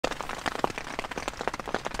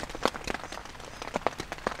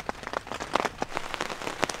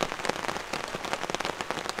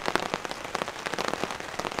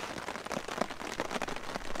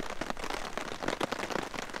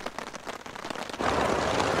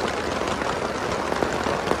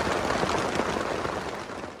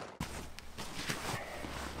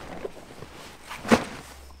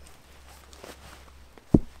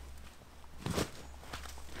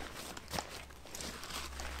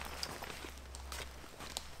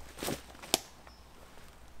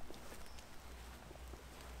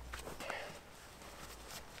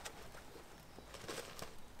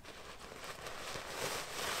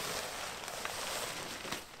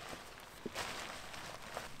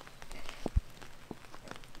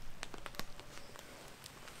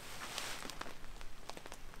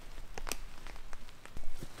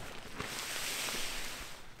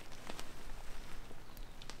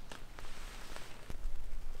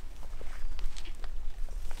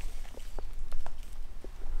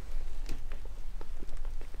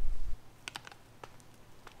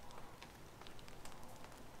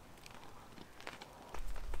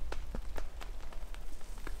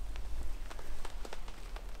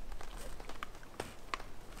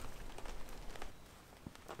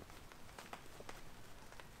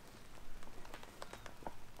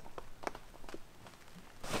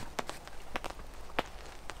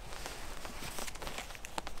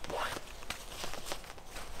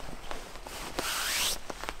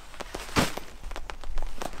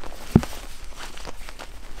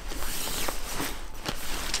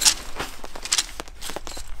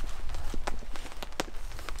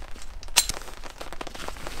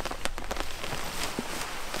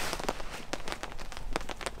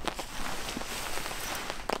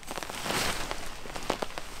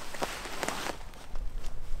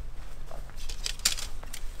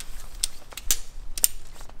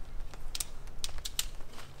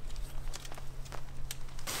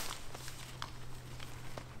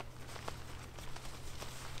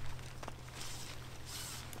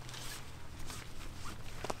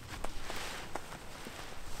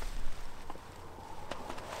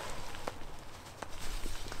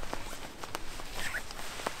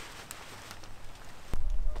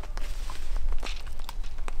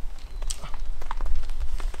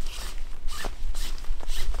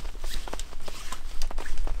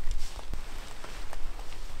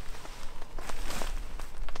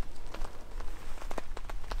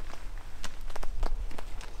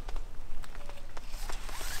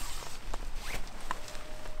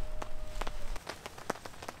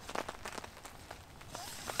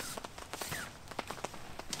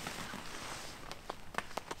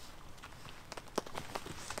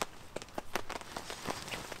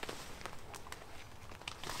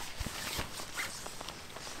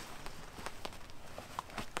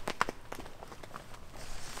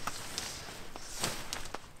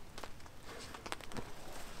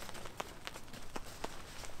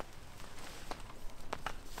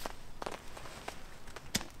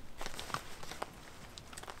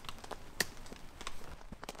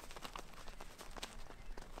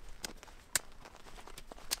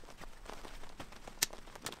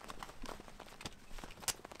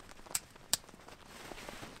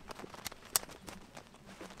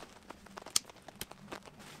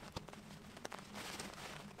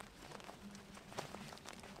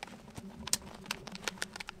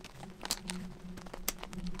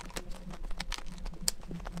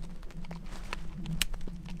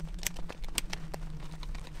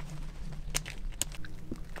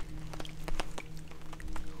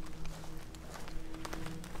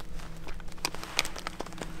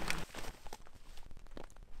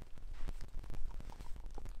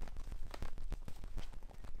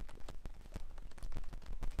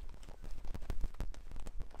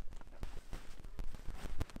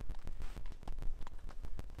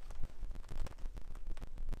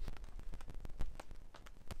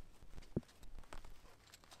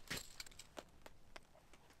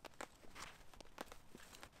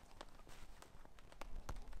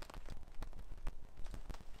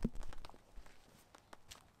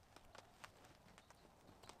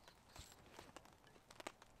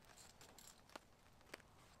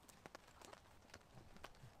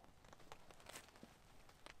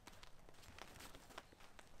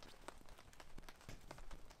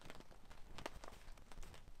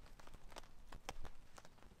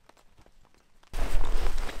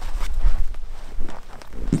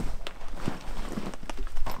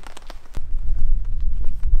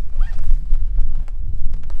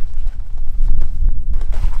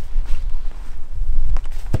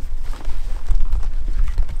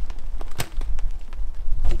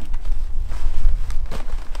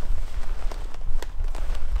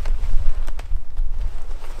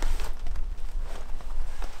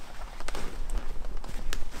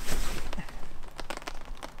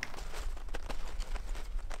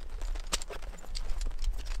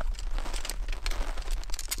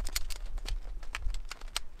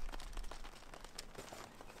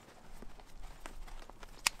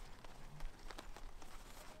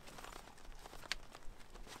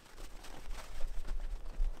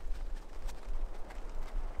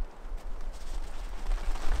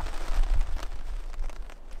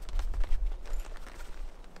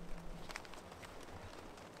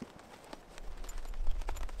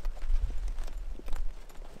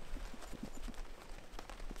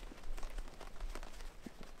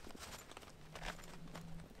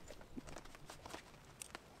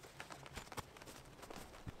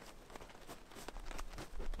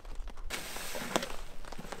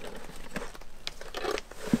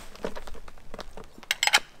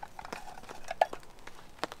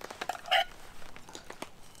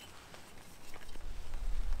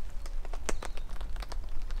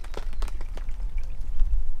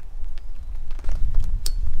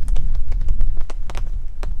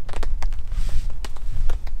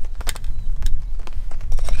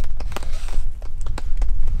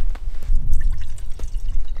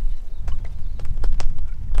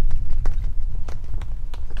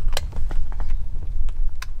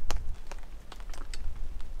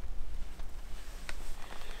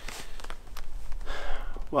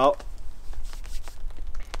Well,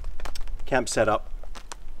 camp set up.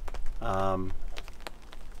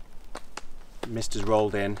 Mist has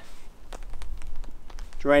rolled in.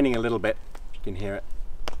 It's raining a little bit, if you can hear it.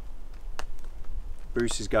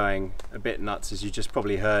 Bruce is going a bit nuts, as you just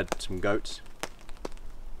probably heard some goats.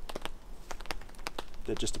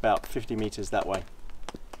 They're just about 50 meters that way,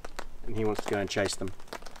 and he wants to go and chase them.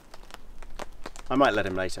 I might let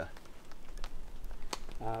him later,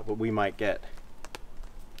 but we might get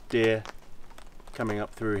deer coming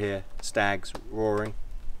up through here, stags roaring.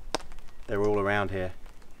 They're all around here.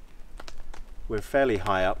 We're fairly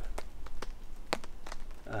high up,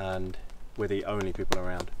 and we're the only people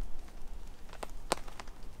around.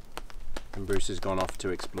 And Bruce has gone off to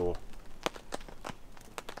explore.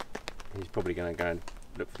 He's probably going to go and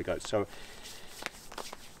look for the goats. So,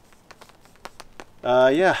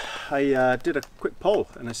 yeah, I did a quick poll,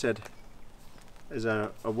 and I said, there's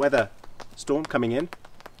a weather storm coming in,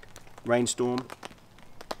 rainstorm.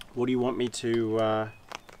 What do you want me to?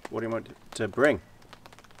 What do you want to bring?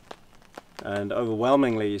 And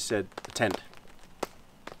overwhelmingly, you said a tent,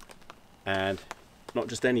 and not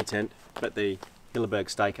just any tent, but the Hilleberg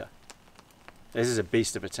Staika. This is a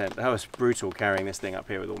beast of a tent. That was brutal carrying this thing up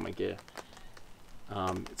here with all my gear.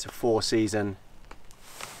 It's a 4-season,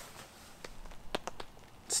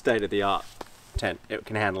 state-of-the-art tent. It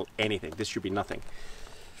can handle anything. This should be nothing.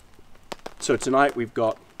 So tonight we've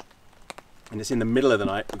got, and it's in the middle of the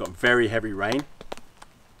night, we've got very heavy rain,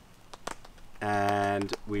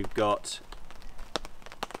 and we've got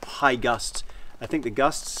high gusts. I think the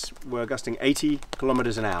gusts were gusting 80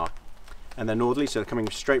 kilometers an hour, and they're northerly, so they're coming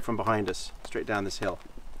straight from behind us, straight down this hill,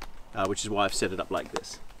 which is why I've set it up like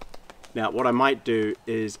this. Now what I might do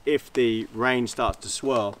is, if the rain starts to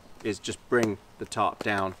swirl, is just bring the tarp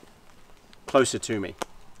down closer to me,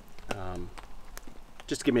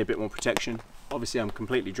 just to give me a bit more protection. Obviously I'm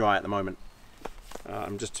completely dry at the moment.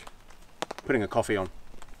 I'm just putting a coffee on.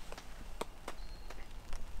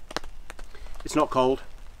 It's not cold,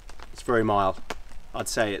 it's very mild. I'd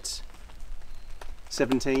say it's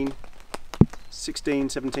 16,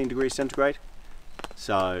 17 degrees centigrade.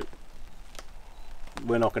 So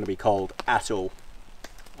we're not going to be cold at all.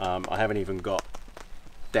 I haven't even got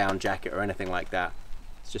down jacket or anything like that.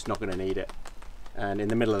 It's just not going to need it. And in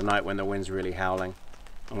the middle of the night when the wind's really howling,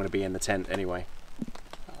 I'm going to be in the tent anyway.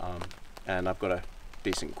 And I've got a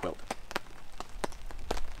decent quilt.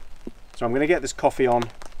 So I'm going to get this coffee on,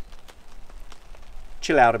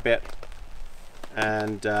 chill out a bit,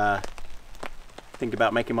 and think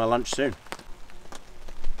about making my lunch soon.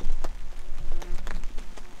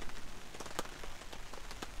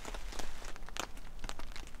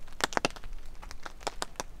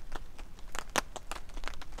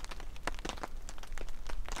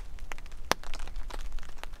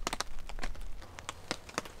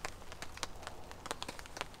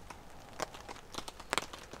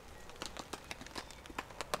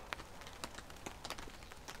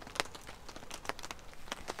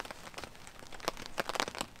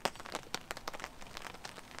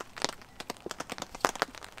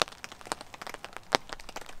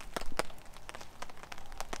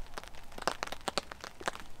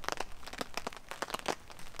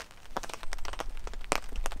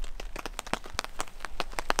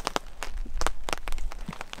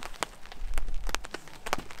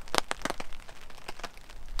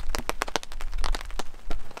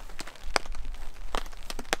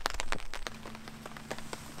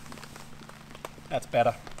 That's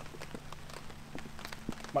better.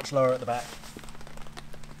 Much lower at the back.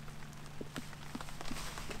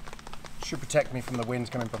 Should protect me from the winds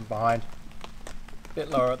coming from behind. Bit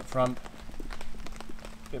lower at the front.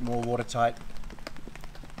 Bit more watertight.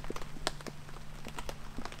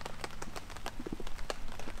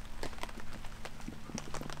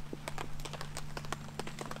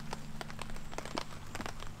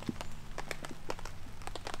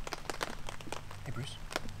 Hey Bruce.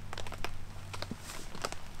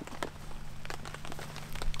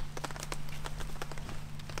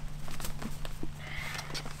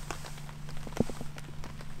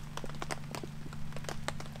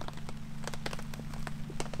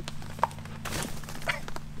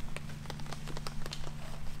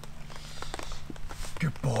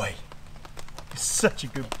 Good boy. You're such a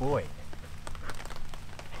good boy.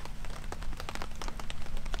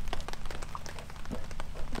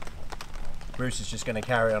 Bruce is just going to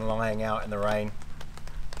carry on lying out in the rain.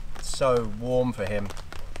 It's so warm for him,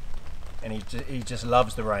 and he just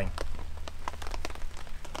loves the rain.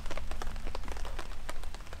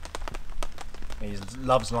 He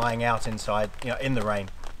loves lying out inside, you know, in the rain.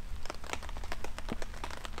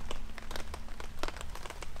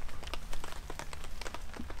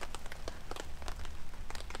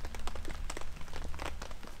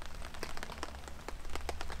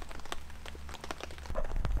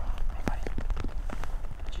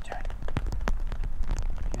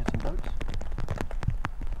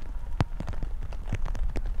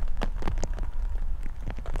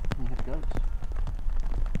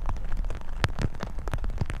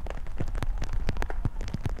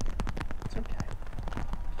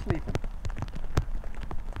 Sleeping.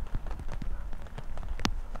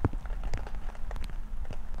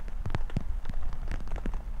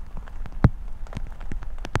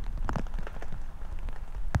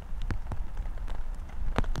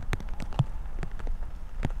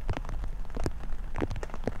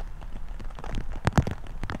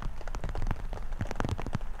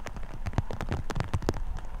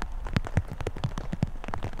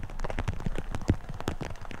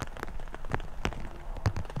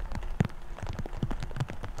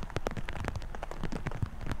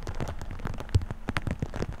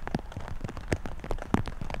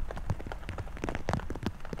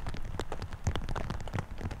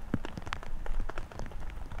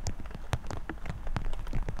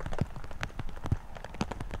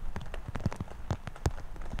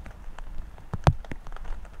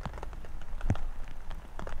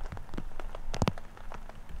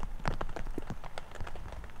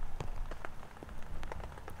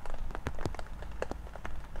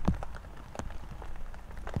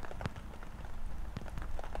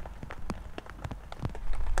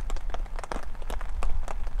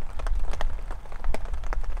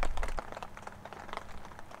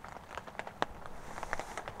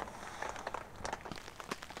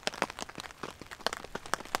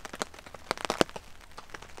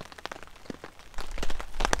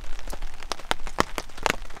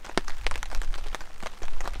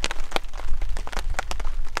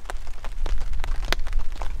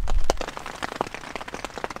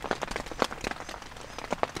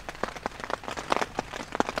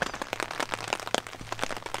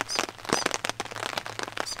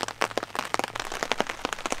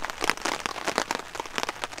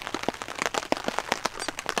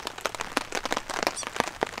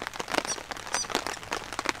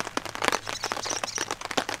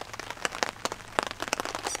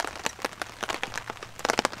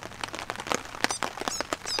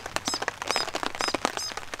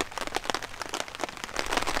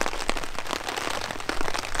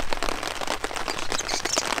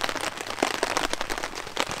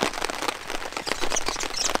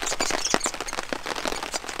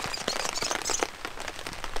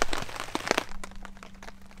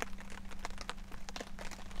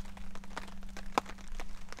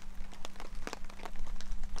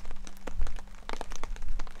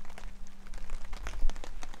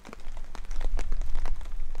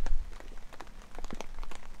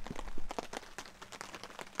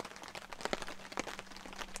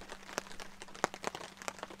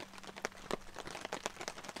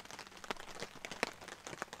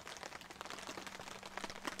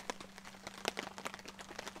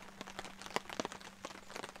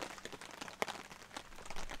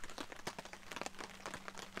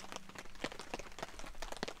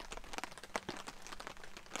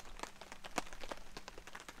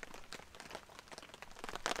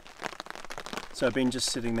 So I've been just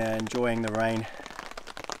sitting there enjoying the rain.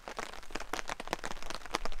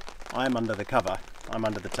 I'm under the cover, I'm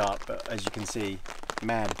under the tarp, but as you can see,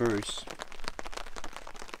 Mad Bruce,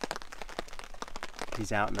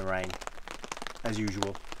 he's out in the rain, as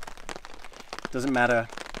usual. Doesn't matter,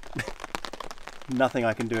 nothing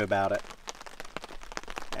I can do about it,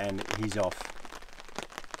 and he's off.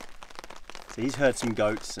 So he's heard some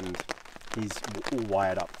goats and he's all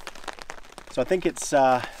wired up. So I think it's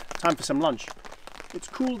time for some lunch. It's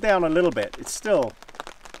cooled down a little bit, it's still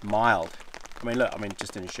mild. I mean, look,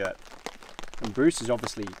 just in a shirt. And Bruce is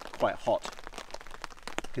obviously quite hot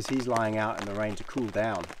because he's lying out in the rain to cool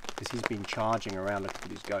down because he's been charging around looking for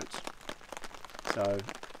these goats. So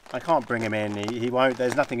I can't bring him in. He won't.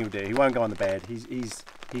 There's nothing he'll do. He won't go on the bed. He's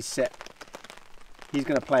set. He's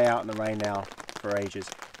going to play out in the rain now for ages.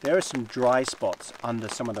 There are some dry spots under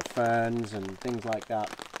some of the ferns and things like that.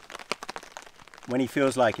 When he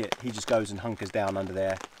feels like it, he just goes and hunkers down under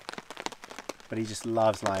there. But he just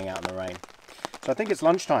loves lying out in the rain. So I think it's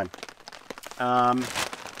lunchtime.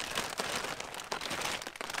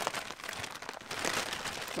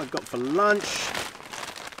 What I've got for lunch,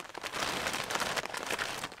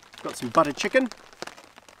 got some buttered chicken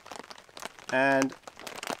and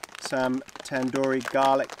some tandoori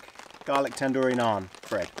garlic tandoori naan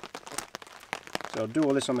bread. So I'll do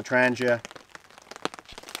all this on the Trangia,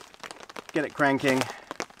 get it cranking,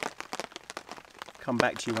 come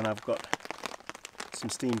back to you when I've got some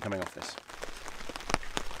steam coming off this.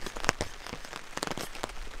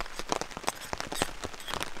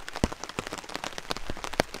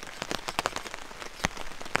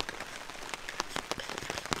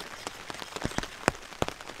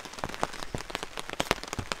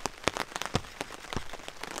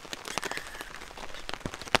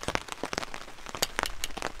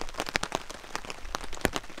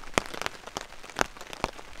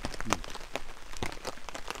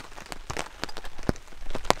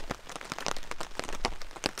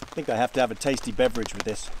 I think I have to have a tasty beverage with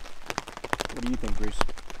this. What do you think, Bruce?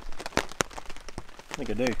 I think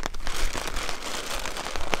I do.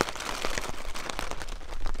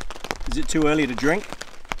 Is it too early to drink?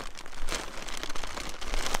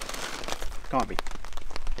 Can't be.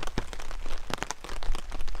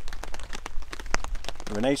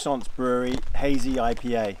 Renaissance Brewery Hazy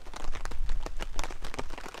IPA.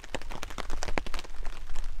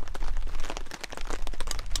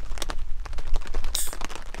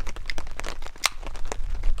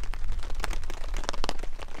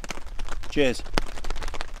 Cheers.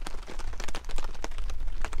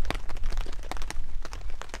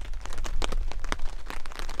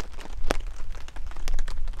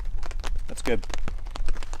 That's good.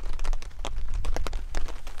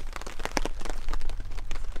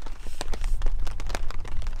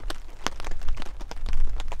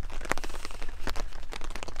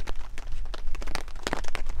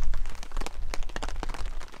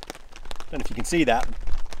 Don't know if you can see that.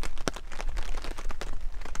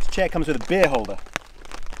 This chair comes with a beer holder.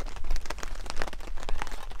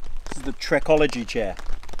 This is the Trekology chair.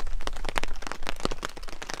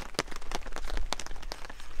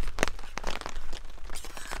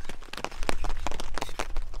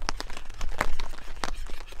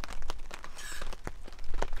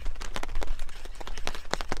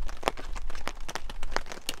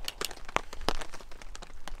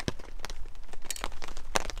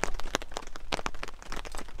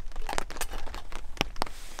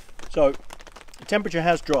 So, the temperature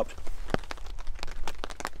has dropped.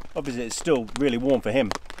 Obviously it's still really warm for him.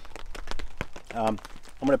 I'm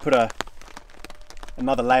going to put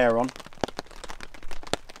another layer on.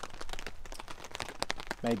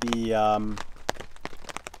 Maybe I'll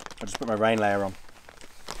just put my rain layer on.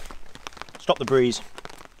 Stop the breeze.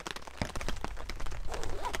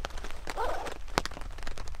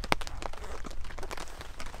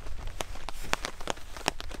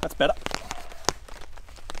 That's better.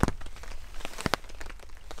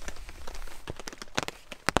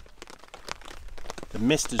 The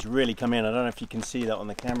mist has really come in. I don't know if you can see that on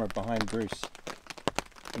the camera behind Bruce.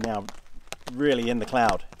 Now, really in the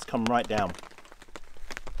cloud. It's come right down.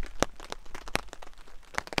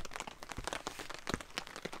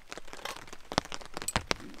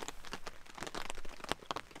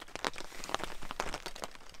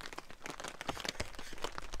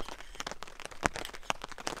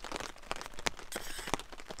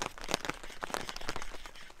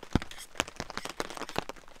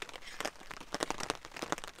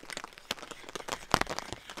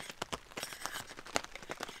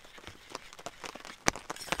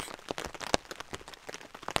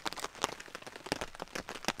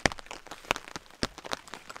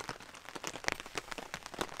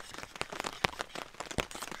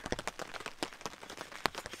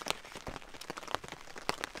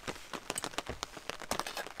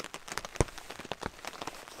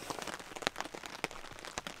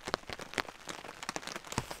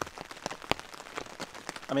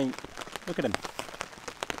 I mean, look at him.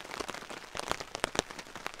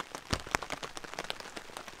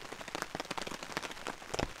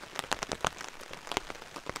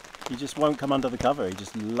 He just won't come under the cover. He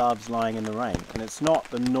just loves lying in the rain. And it's not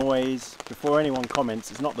the noise, before anyone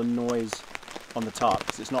comments, it's not the noise on the tarp,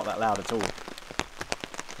 because it's not that loud at all.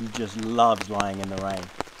 He just loves lying in the rain.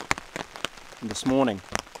 And this morning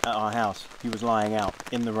at our house, he was lying out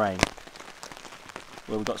in the rain,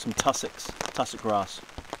 where we've got some tussock grass.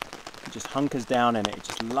 He just hunkers down in it, he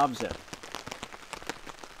just loves it.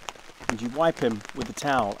 And you wipe him with the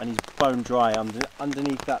towel and he's bone dry.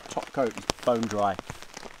 Underneath that top coat, he's bone dry.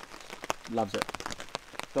 Loves it.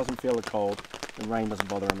 Doesn't feel the cold. The rain doesn't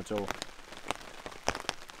bother him at all.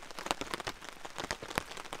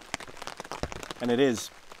 And it is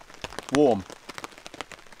warm.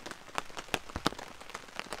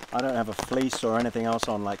 I don't have a fleece or anything else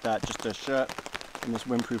on like that, just a shirt and this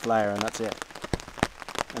windproof layer, and that's it.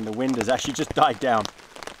 And the wind has actually just died down.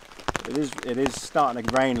 It is starting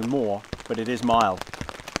to rain more, but it is mild.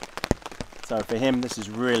 So for him, this is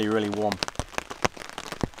really, really warm.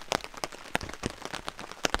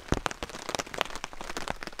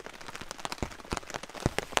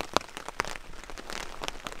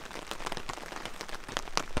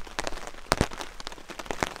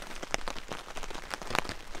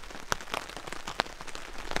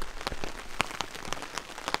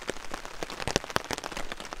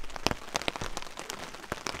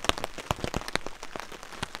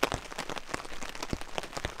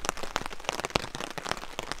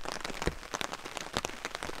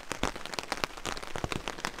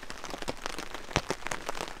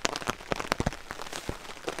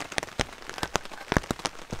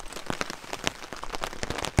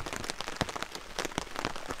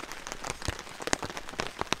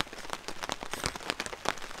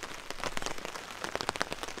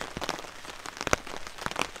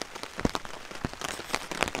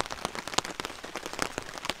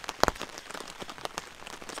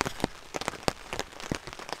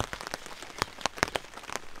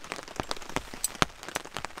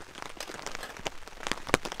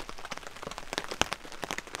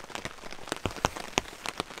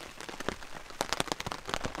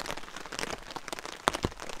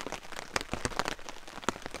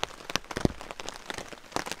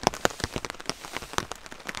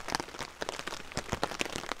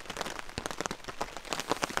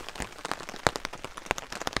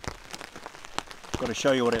 got to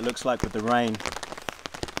show you what it looks like with the rain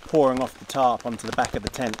pouring off the tarp onto the back of the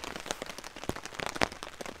tent.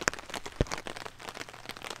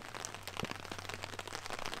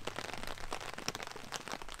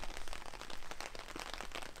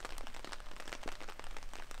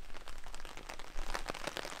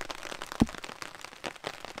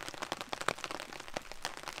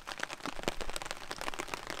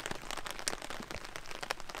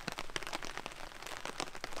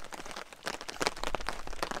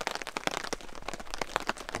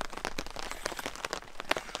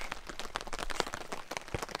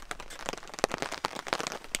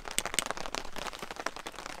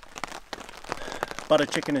 Butter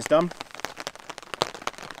chicken is done.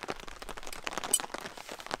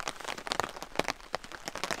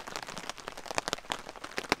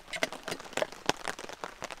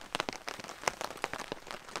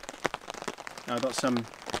 Now I've got some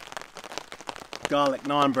garlic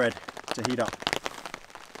naan bread to heat up.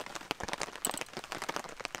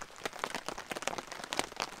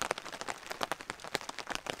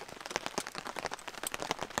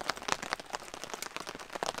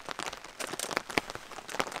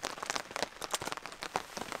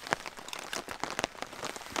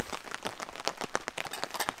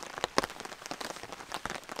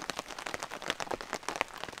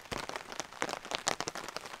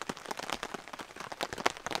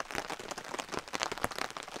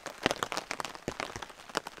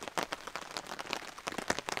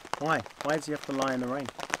 Why? Why does he have to lie in the rain?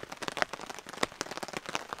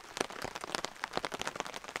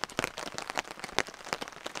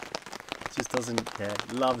 Just doesn't care.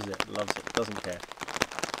 Loves it, doesn't care.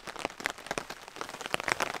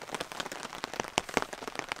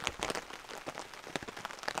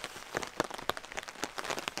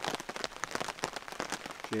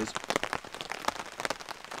 Cheers.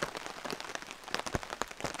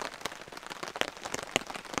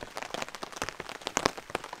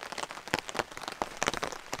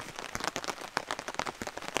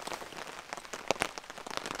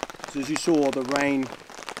 So as you saw, the rain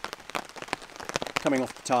coming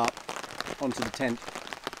off the tarp onto the tent.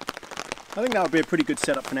 I think that would be a pretty good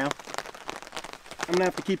setup for now. I'm going to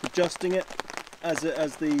have to keep adjusting it as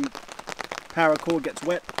the paracord gets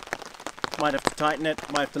wet. Might have to tighten it,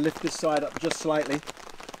 might have to lift this side up just slightly.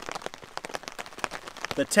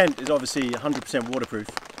 The tent is obviously 100% waterproof.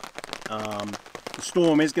 The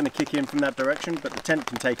storm is going to kick in from that direction, but the tent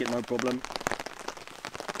can take it no problem.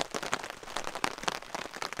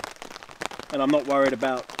 And I'm not worried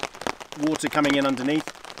about water coming in underneath.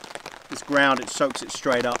 This ground, it soaks it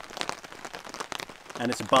straight up.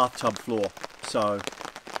 And it's a bathtub floor, so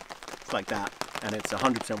it's like that. And it's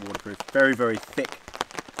 100% waterproof. Very, very thick.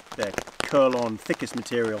 They're curl-on, thickest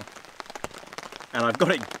material. And I've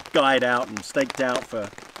got it guyed out and staked out for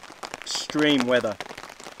extreme weather.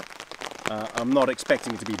 I'm not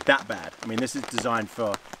expecting it to be that bad. I mean, this is designed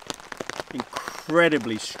for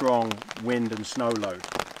incredibly strong wind and snow load.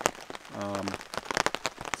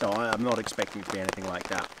 So I'm not expecting it to be anything like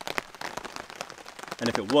that. And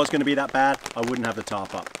if it was going to be that bad, I wouldn't have the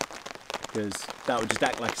tarp up, because that would just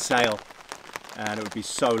act like a sail and it would be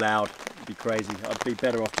so loud, it would be crazy. I'd be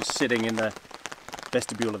better off just sitting in the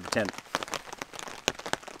vestibule of the tent.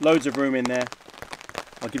 Loads of room in there.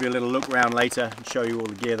 I'll give you a little look around later and show you all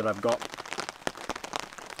the gear that I've got.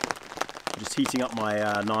 I'm just heating up my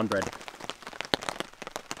naan bread.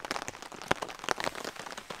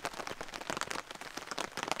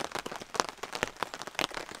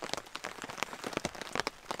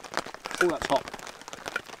 Oh, that's hot.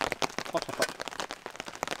 Hot, hot, hot.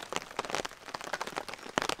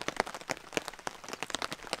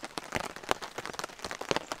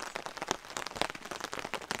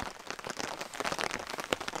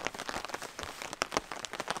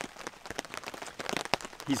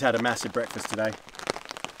 He's had a massive breakfast today,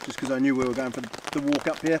 just because I knew we were going for the walk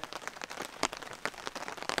up here.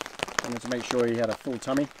 I wanted to make sure he had a full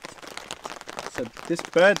tummy. So this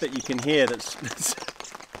bird that you can hear that's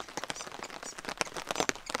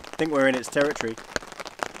I think we're in its territory.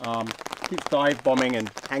 Keeps dive bombing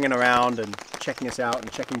and hanging around and checking us out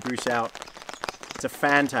and checking Bruce out. It's a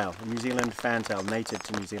fantail, a New Zealand fantail, native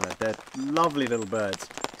to New Zealand. They're lovely little birds,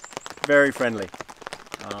 very friendly.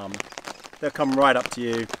 They'll come right up to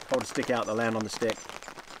you, hold a stick out, they'll land on the stick.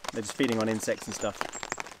 They're just feeding on insects and stuff.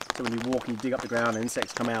 So when you walk and you dig up the ground and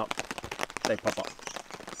insects come out, they pop up.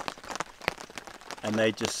 And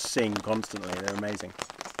they just sing constantly, they're amazing.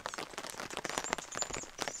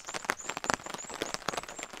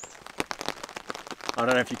 I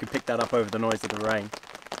don't know if you can pick that up over the noise of the rain.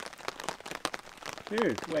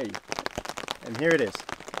 Ooh, wait. And here it is.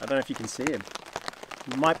 I don't know if you can see him.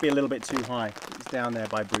 He might be a little bit too high. He's down there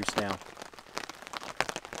by Bruce now.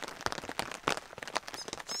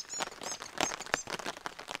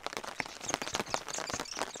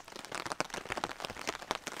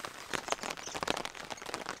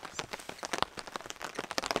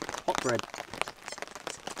 Hot bread.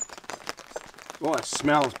 Oh, it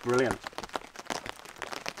smells brilliant.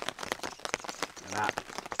 Look at that.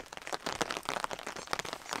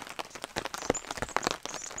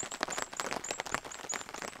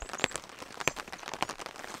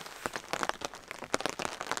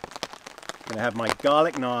 I'm gonna have my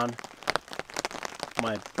garlic naan,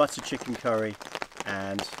 my butter chicken curry,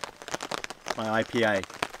 and my IPA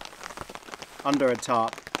under a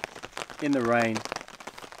tarp in the rain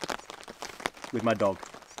with my dog.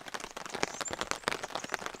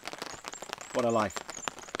 What a life.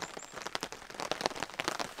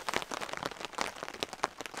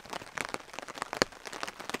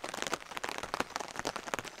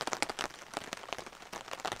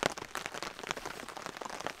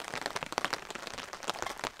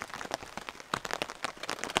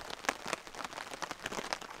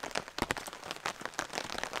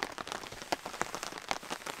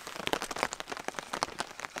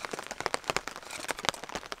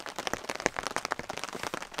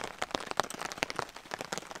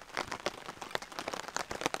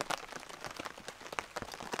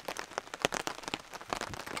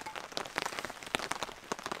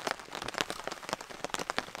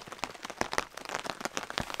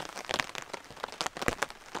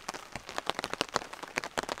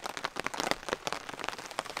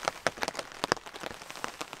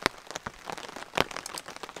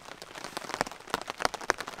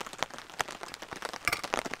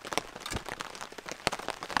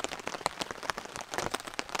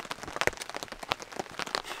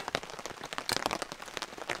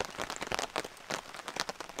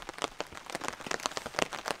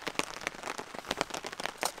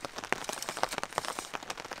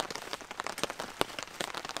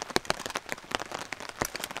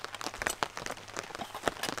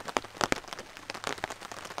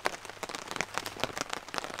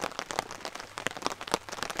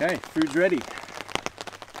 Okay, food's ready.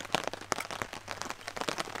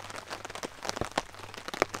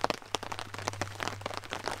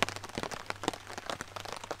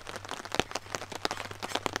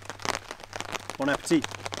 Bon appetit.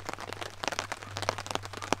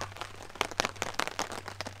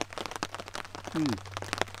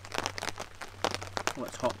 Oh,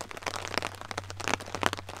 it's hot.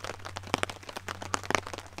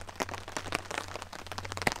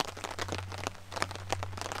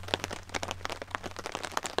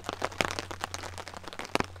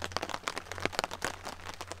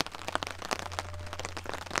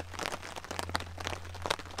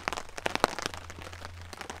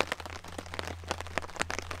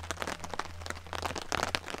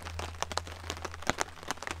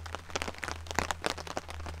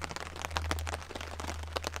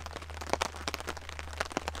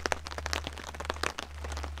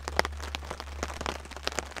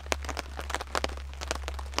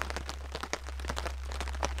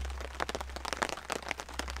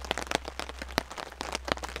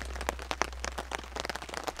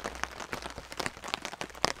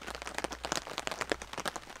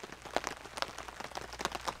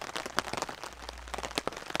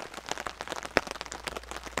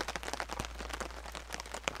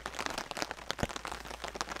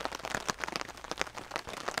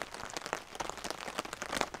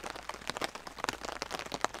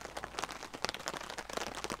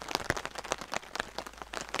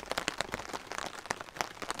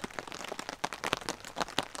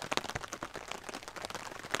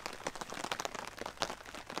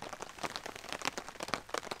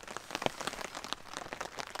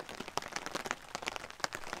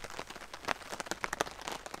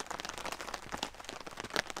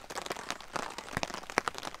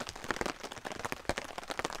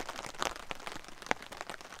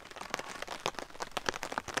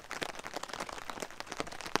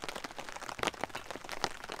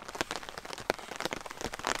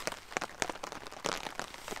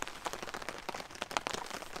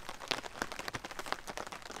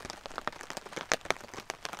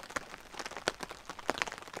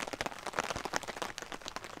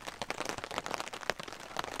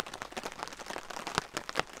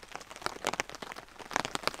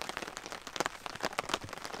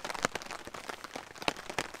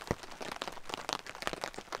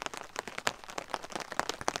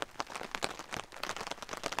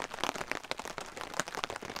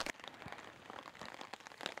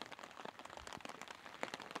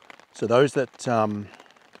 So those that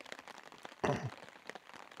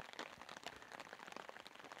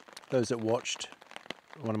watched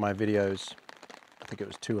one of my videos, I think it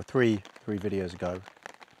was two or three videos ago,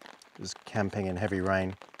 it was camping in heavy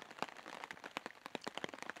rain,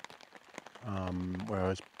 where I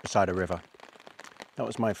was beside a river. That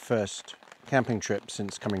was my first camping trip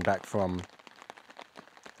since coming back from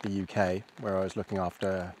the UK, where I was looking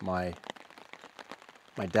after my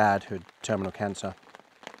dad who had terminal cancer.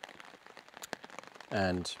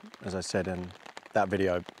 And as I said in that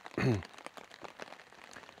video,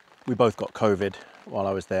 we both got COVID while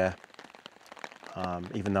I was there.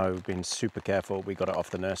 Even though we've been super careful, we got it off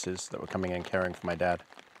the nurses that were coming in caring for my dad.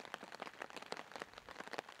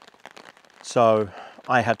 So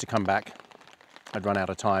I had to come back. I'd run out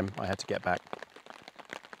of time. I had to get back.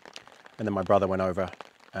 And then my brother went over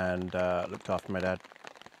and looked after my dad.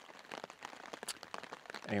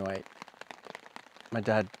 Anyway, my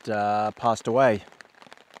dad passed away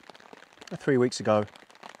 3 weeks ago.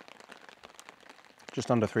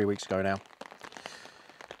 Just under 3 weeks ago now.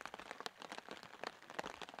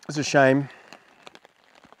 It's a shame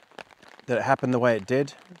that it happened the way it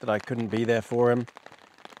did, that I couldn't be there for him.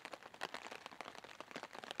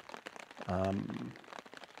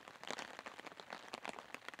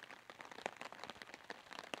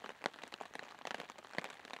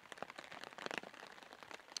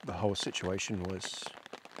 The whole situation was,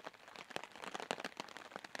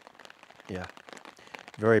 yeah,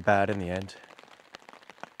 very bad in the end.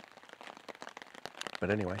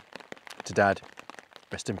 But anyway, to Dad,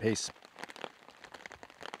 rest in peace.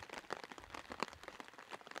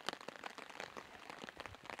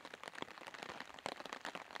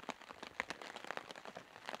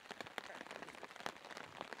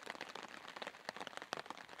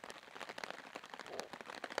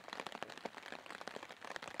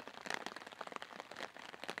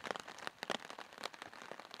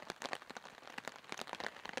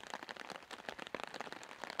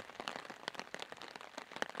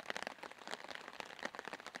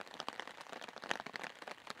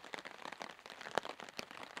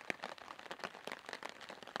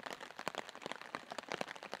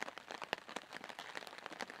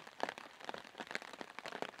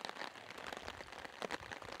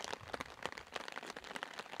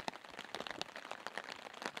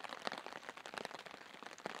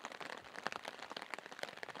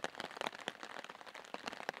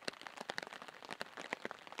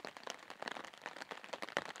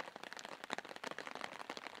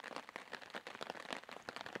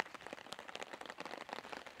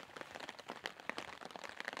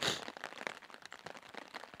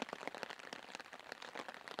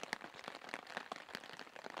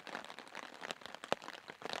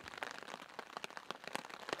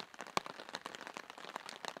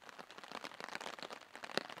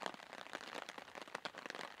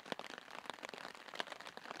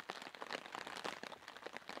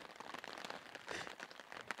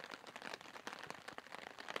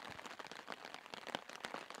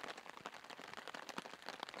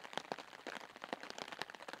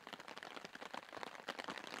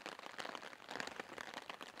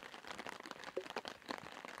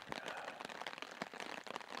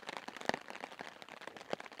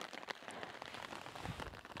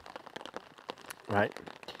 Right,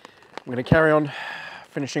 I'm going to carry on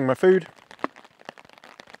finishing my food,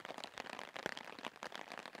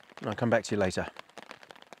 and I'll come back to you later.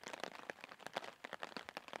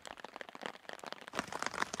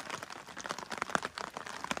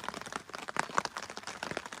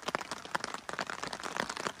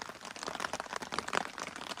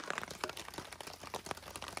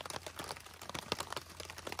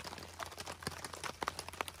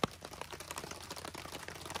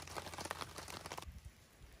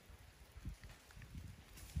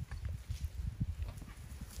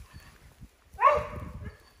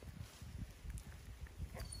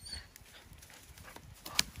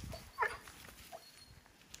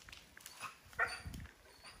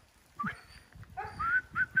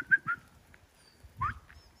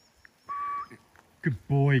 Good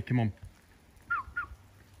boy, come on.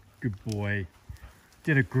 Good boy.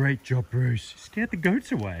 Did a great job, Bruce. Scared the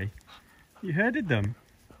goats away. You herded them.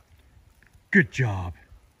 Good job.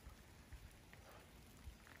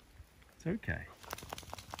 It's okay.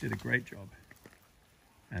 Did a great job.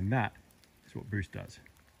 And that is what Bruce does.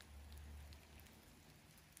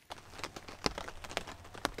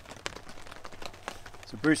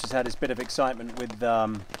 So Bruce has had his bit of excitement with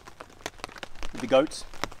the goats.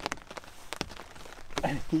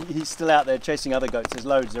 And he's still out there chasing other goats. There's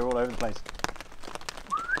loads, they're all over the place.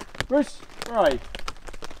 Bruce, where are you?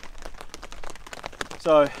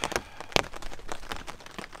 So,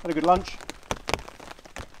 had a good lunch.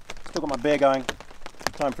 Still got my beer going.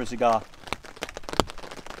 Time for a cigar.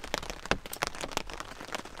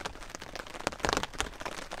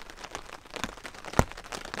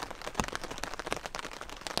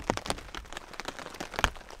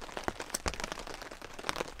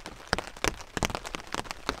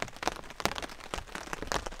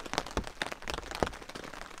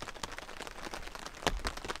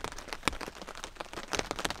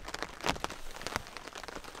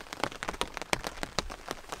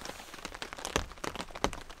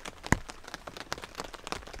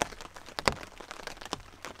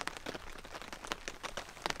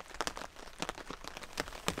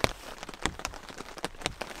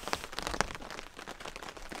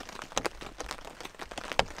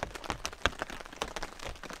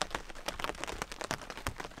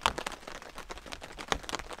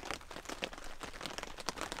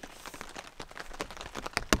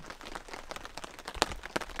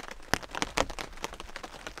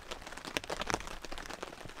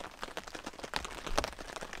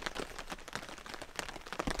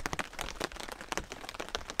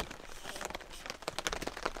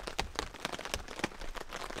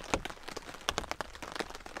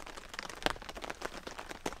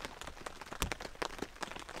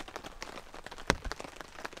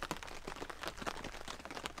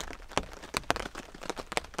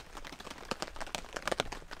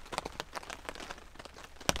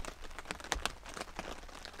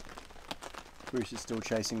 Bruce is still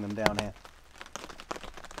chasing them down here.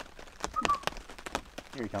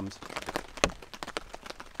 Here he comes.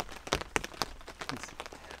 He's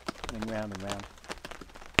running round and round.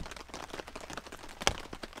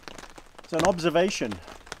 So an observation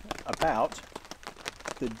about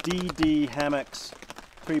the DD Hammocks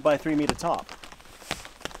 3x3 meter tarp.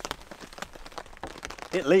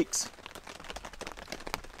 It leaks.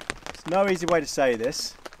 There's no easy way to say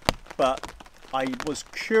this, but I was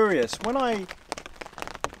curious when I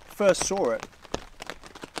first saw it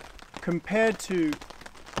compared to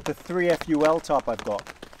the 3FUL tarp I've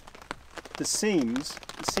got. The seam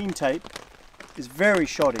tape is very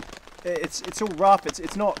shoddy. It's all rough,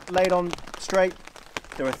 it's not laid on straight.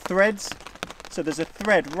 There are threads, so there's a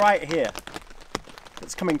thread right here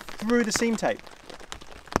that's coming through the seam tape.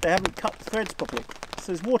 They haven't cut the threads properly, so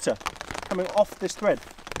there's water coming off this thread.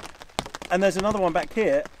 And there's another one back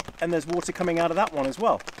here, and there's water coming out of that one as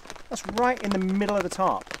well. That's right in the middle of the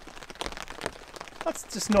tarp. That's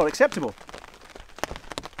just not acceptable.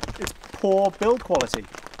 It's poor build quality.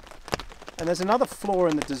 And there's another flaw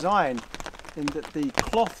in the design in that the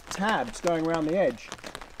cloth tabs going around the edge,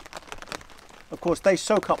 of course they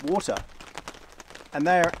soak up water and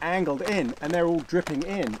they're angled in and they're all dripping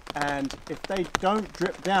in, and if they don't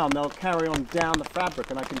drip down they'll carry on down the fabric,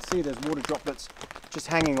 and I can see there's water droplets just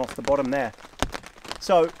hanging off the bottom there.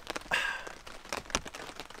 So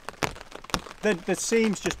the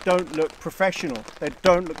seams just don't look professional. They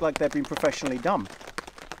don't look like they've been professionally done.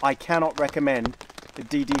 I cannot recommend the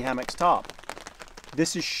DD Hammocks tarp.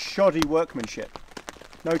 This is shoddy workmanship.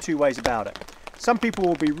 No two ways about it. Some people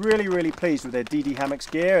will be really, really pleased with their DD Hammocks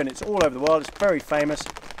gear, and it's all over the world. It's very famous.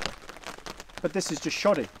 But this is just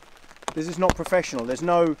shoddy. This is not professional. There's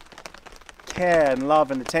no care and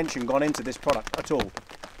love and attention gone into this product at all.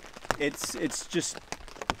 It's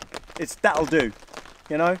that'll do.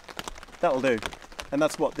 You know? That'll do. And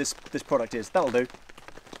that's what this product is. That'll do.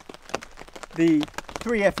 The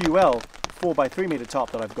 3FUL 4x3 meter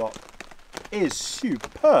tarp that I've got is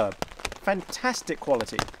superb. Fantastic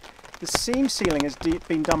quality. The seam sealing has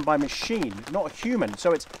been done by machine, not human,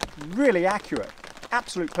 so it's really accurate.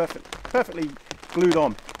 Perfectly glued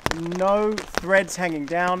on. No threads hanging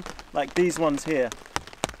down like these ones here.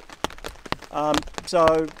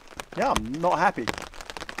 So yeah, I'm not happy.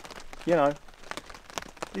 You know,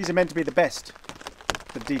 these are meant to be the best,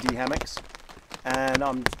 the DD Hammocks, and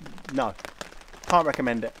no, can't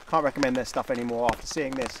recommend it. Can't recommend their stuff anymore after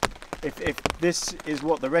seeing this. If this is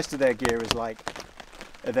what the rest of their gear is like,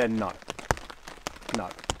 then no.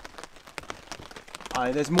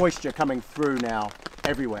 There's moisture coming through now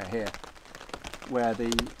everywhere here, where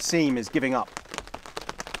the seam is giving up.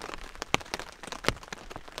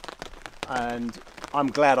 And I'm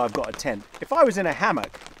glad I've got a tent. If I was in a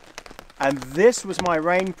hammock and this was my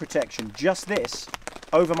rain protection, just this,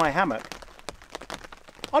 over my hammock,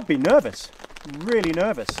 I'd be nervous, really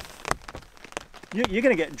nervous. You're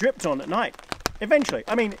going to get dripped on at night, eventually.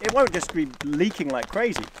 I mean, it won't just be leaking like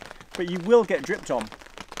crazy, but you will get dripped on.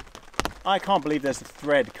 I can't believe there's a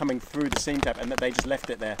thread coming through the seam tape and that they just left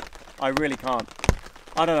it there. I really can't.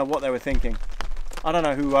 I don't know what they were thinking. I don't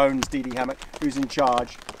know who owns DD Hammock, who's in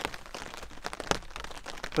charge.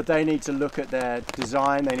 But they need to look at their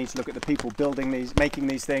design, they need to look at the people building these, making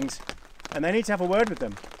these things, and they need to have a word with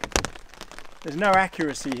them. There's no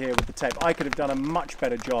accuracy here with the tape. I could have done a much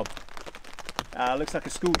better job. Looks like a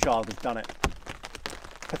school child has done it.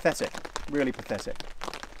 Pathetic, really pathetic.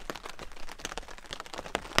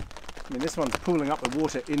 I mean, this one's pooling up the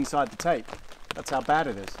water inside the tape. That's how bad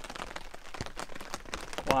it is.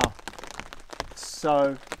 Wow,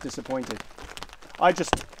 so disappointed. I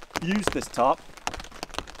just used this tarp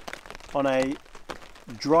on a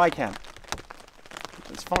dry camp.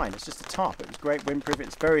 It's fine, it's just a tarp. It was great windproof,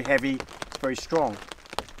 it's very heavy, it's very strong.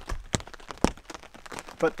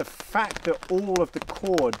 But the fact that all of the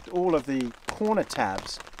corner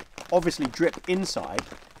tabs obviously drip inside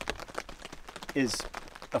is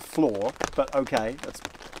a flaw, but okay,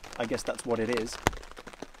 I guess that's what it is.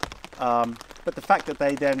 But the fact that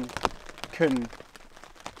they then can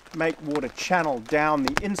make water channel down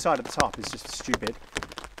the inside of the tarp is just stupid.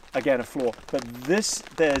 Again, a flaw. But this,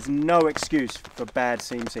 there's no excuse for bad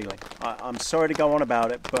seam sealing. I'm sorry to go on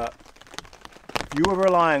about it, but if you were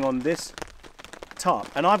relying on this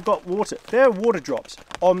tarp, and I've got water, there are water drops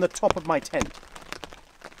on the top of my tent,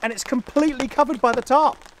 and it's completely covered by the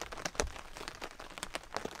tarp.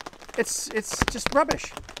 It's just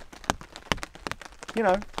rubbish. You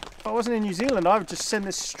know, if I wasn't in New Zealand, I would just send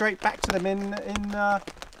this straight back to them in the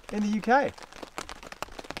UK.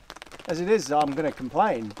 As it is, I'm going to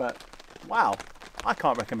complain, but wow, I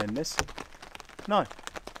can't recommend this. No.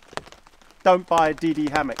 don't buy a DD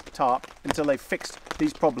hammock tarp until they've fixed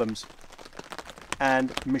these problems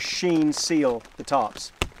and machine seal the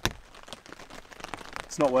tarps.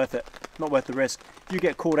 It's not worth it. Not worth the risk. You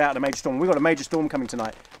get caught out in a major storm. We've got a major storm coming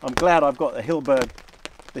tonight. I'm glad I've got the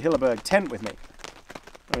Hilleberg tent with me.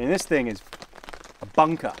 I mean, this thing is a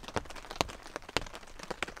bunker.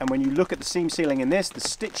 And when you look at the seam sealing in this, the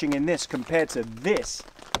stitching in this compared to this,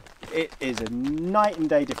 it is a night and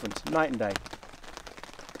day difference. Night and day.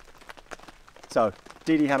 So,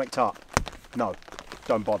 DD hammock tarp. No,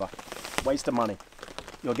 don't bother. Waste of money.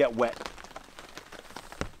 You'll get wet.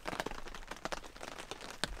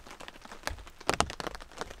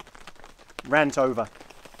 Rant over.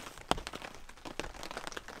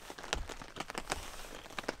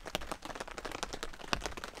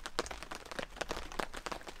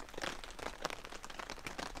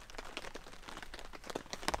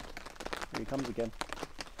 Here he comes again.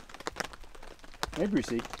 Hey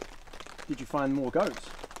Brucey, did you find more goats?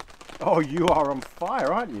 Oh, you are on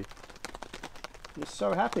fire, aren't you? You're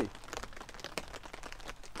so happy.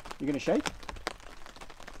 You gonna shake?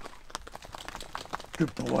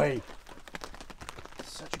 Good boy.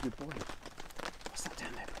 Such a good boy. What's that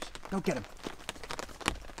down there, Bruce? Go get him.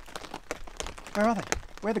 Where are they?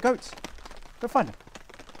 Where are the goats? Go find them.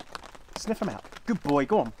 Sniff them out. Good boy,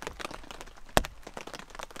 go on.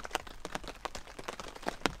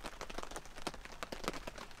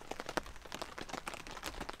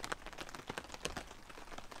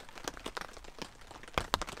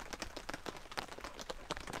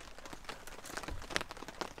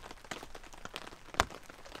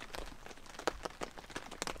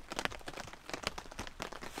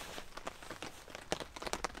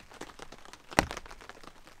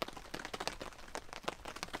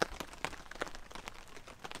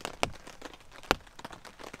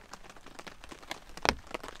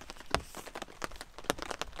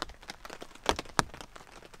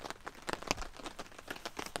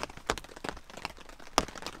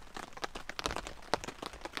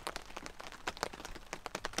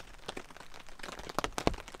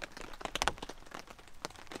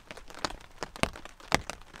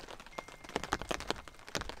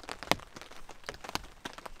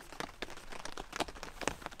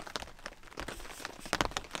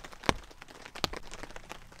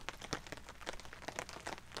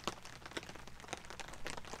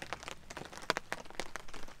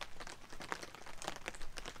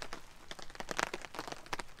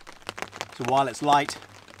 So while it's light,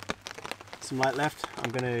 some light left, I'm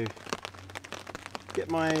going to get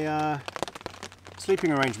my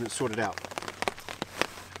sleeping arrangements sorted out.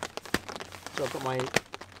 So I've got my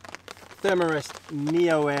Thermarest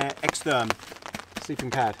Neo Air X-Therm sleeping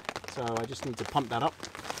pad. So I just need to pump that up.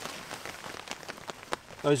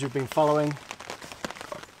 Those who've been following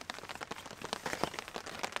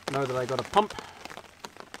know that I got a pump,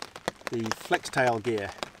 the flex tail gear,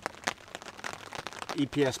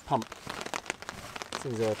 EPS pump.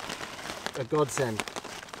 This thing's a godsend.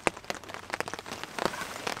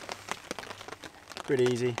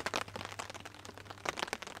 Pretty easy.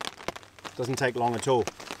 Doesn't take long at all.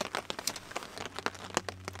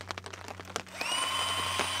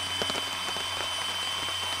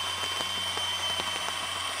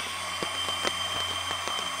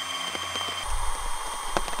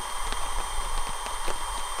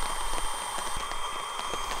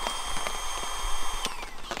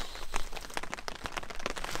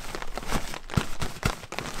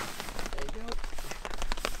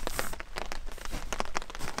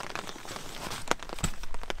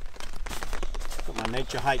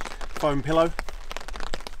 Nature Hike foam pillow.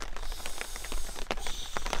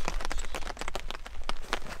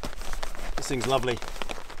 This thing's lovely.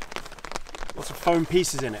 Lots of foam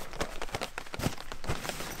pieces in it.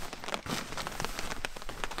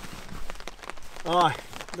 Oh,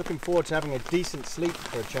 looking forward to having a decent sleep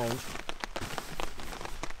for a change.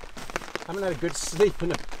 Haven't had a good sleep in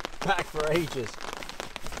the back for ages.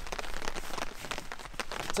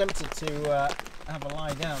 Tempted to have a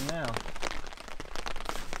lie down now.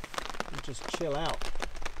 Just chill out.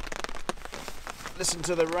 Listen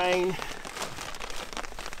to the rain.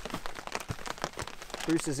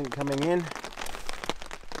 Bruce isn't coming in.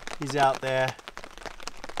 He's out there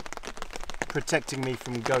protecting me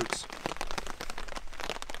from goats.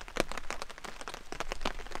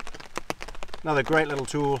 Another great little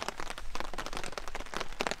tool.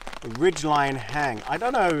 The Ridgeline Hang. I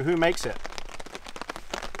don't know who makes it.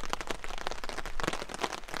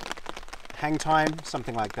 Hang Time,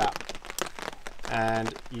 something like that.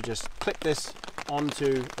 And you just clip this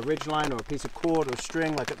onto a ridge line or a piece of cord or a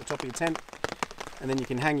string like at the top of your tent, and then you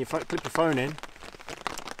can hang your clip your phone in,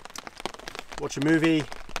 watch a movie,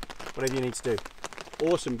 whatever you need to do.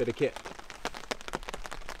 Awesome bit of kit.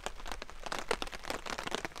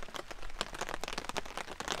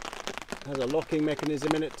 Has a locking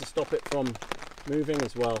mechanism in it to stop it from moving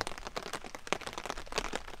as well.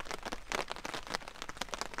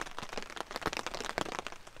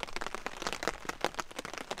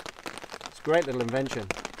 It's a great little invention.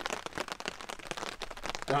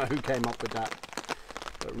 I don't know who came up with that,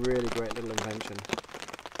 but really great little invention.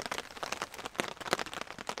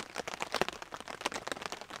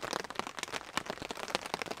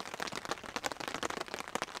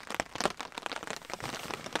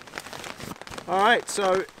 Alright,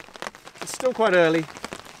 so it's still quite early,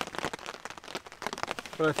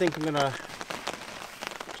 but I think I'm going to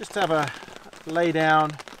just have a lay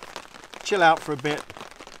down, chill out for a bit.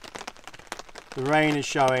 The rain is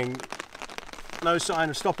showing no sign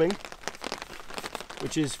of stopping,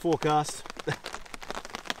 which is forecast.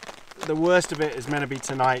 The worst of it is meant to be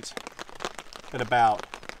tonight at about,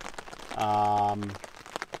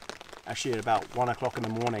 actually at about 1 o'clock in the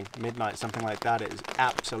morning, midnight, something like that. It is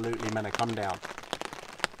absolutely meant to come down.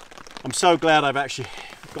 I'm so glad I've actually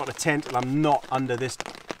got a tent and I'm not under this,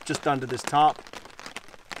 just under this tarp.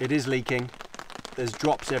 It is leaking. There's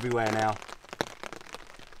drops everywhere now.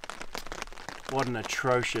 What an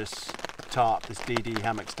atrocious tarp this DD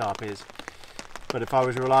Hammocks tarp is. But if I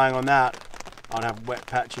was relying on that, I'd have wet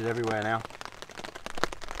patches everywhere now.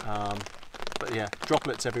 But yeah,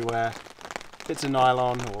 droplets everywhere. Bits of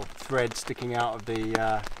nylon or thread sticking out of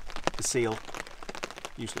the seal.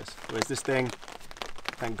 Useless. Whereas this thing,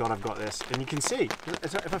 thank God I've got this. And you can see,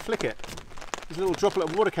 if I flick it, there's a little droplet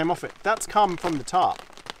of water came off it. That's come from the tarp,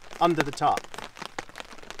 under the tarp.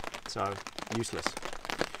 So, useless.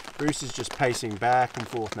 Bruce is just pacing back and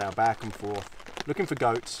forth now, back and forth, looking for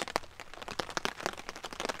goats.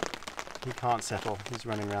 He can't settle. He's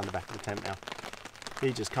running around the back of the tent now.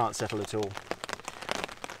 He just can't settle at all.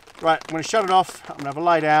 Right, I'm going to shut it off. I'm going to have a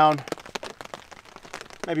lie down,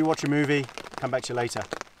 maybe watch a movie, come back to you later.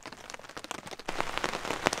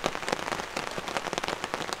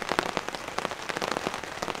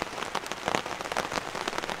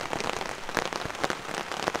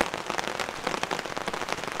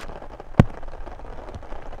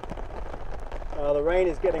 The rain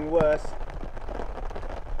is getting worse.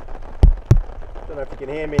 Don't know if you can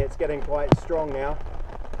hear me, it's getting quite strong now.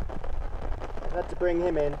 I've had to bring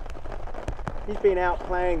him in. He's been out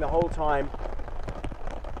playing the whole time,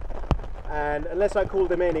 and unless I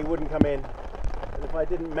called him in, he wouldn't come in. And if I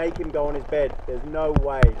didn't make him go on his bed, there's no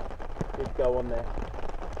way he'd go on there.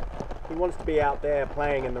 He wants to be out there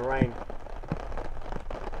playing in the rain.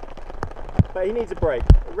 But he needs a break,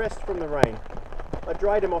 a rest from the rain. I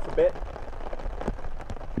dried him off a bit,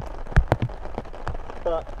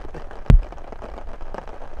 but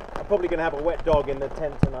I'm probably going to have a wet dog in the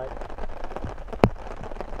tent tonight.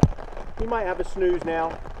 He might have a snooze now.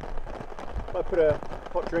 If I put a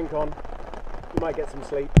hot drink on, he might get some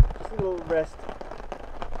sleep. Just a little rest.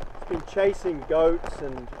 He's been chasing goats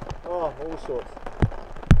and all sorts.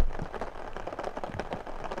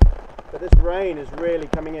 But this rain is really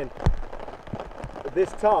coming in. But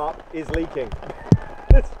this tarp is leaking.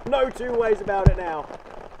 There's no two ways about it now.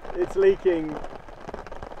 It's leaking.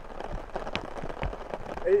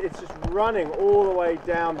 It's just running all the way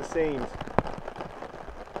down the seams.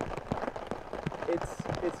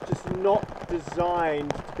 It's just not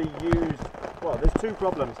designed to be used. Well, there's two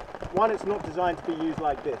problems. One, it's not designed to be used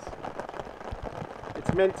like this.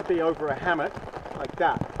 It's meant to be over a hammock like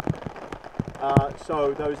that,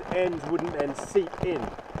 so those ends wouldn't then seep in.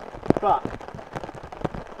 But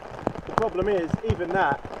the problem is, even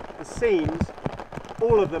that, the seams,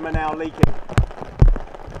 all of them are now leaking.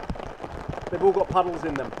 They've all got puddles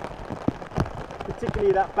in them.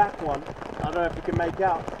 Particularly that back one, I don't know if you can make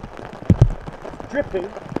out, it's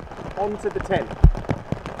dripping onto the tent.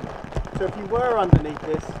 So if you were underneath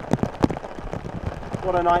this,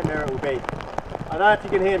 what a nightmare it would be. I don't know if you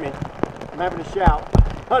can hear me. I'm having a shout.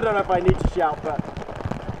 I don't know if I need to shout, but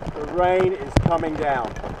the rain is coming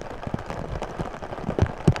down.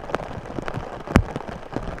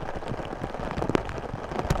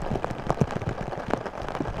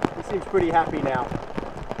 He seems pretty happy now.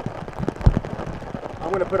 I'm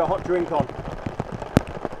going to put a hot drink on.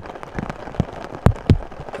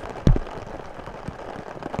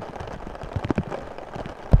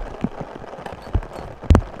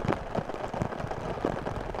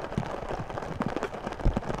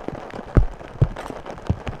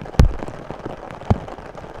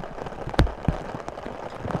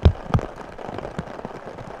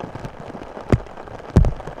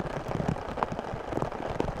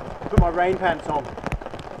 Put my rain pants on.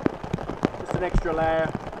 Just an extra layer.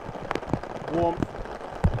 warmth.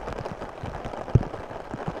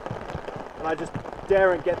 And I just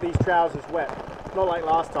daren't get these trousers wet. Not like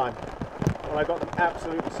last time when I got them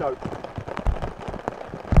absolutely soaked.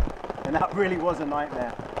 And that really was a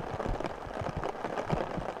nightmare.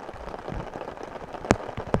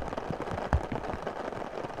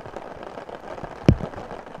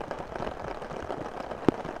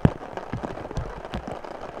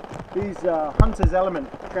 These Hunter's Element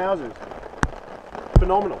trousers,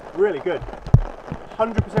 phenomenal, really good.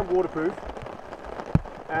 100% waterproof,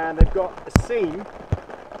 and they've got a seam,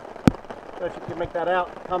 so if you can make that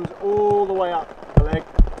out, comes all the way up the leg,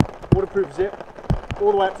 waterproof zip,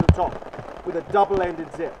 all the way up to the top, with a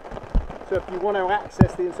double-ended zip. So if you want to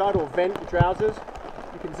access the inside or vent the trousers,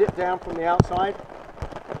 you can zip down from the outside,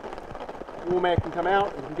 warm air can come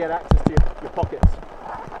out, and you can get access to your pockets.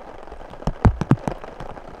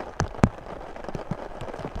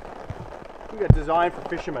 They're designed for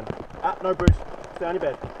fishermen. Ah, no, Bruce, stay on your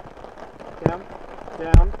bed. Down,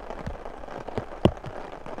 down.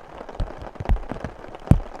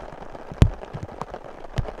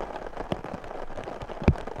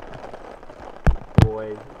 Boy,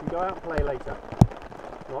 you can go out and play later.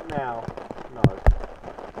 Not now, no.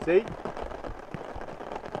 See?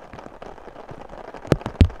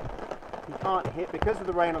 You can't hear, because of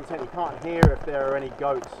the rain on the tent, you can't hear if there are any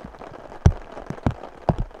goats.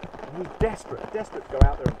 He's desperate to go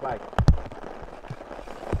out there and play.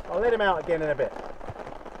 I'll let him out again in a bit.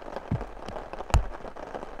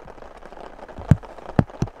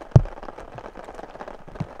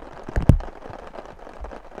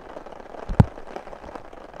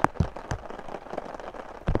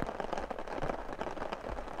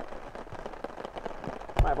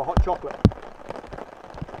 I have a hot chocolate.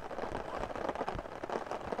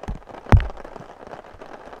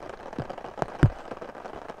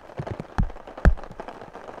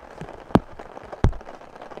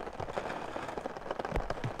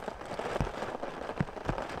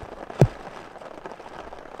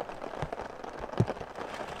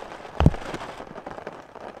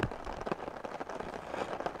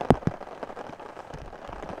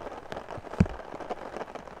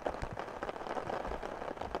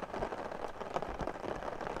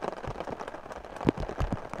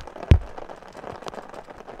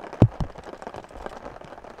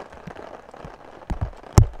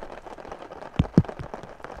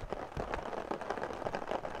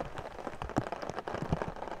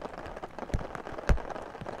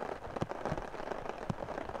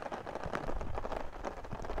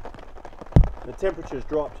 The temperature's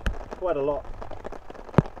dropped quite a lot.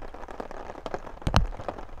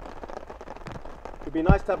 It'd be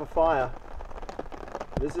nice to have a fire.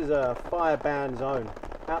 This is a fire ban zone.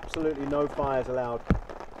 Absolutely no fires allowed.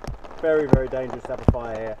 Very, very dangerous to have a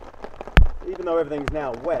fire here. Even though everything's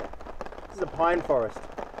now wet, this is a pine forest.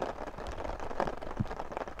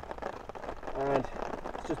 And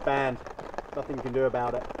it's just banned. Nothing you can do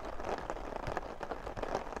about it.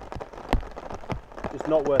 Just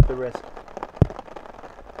not worth the risk.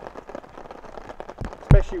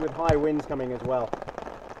 Especially with high winds coming as well.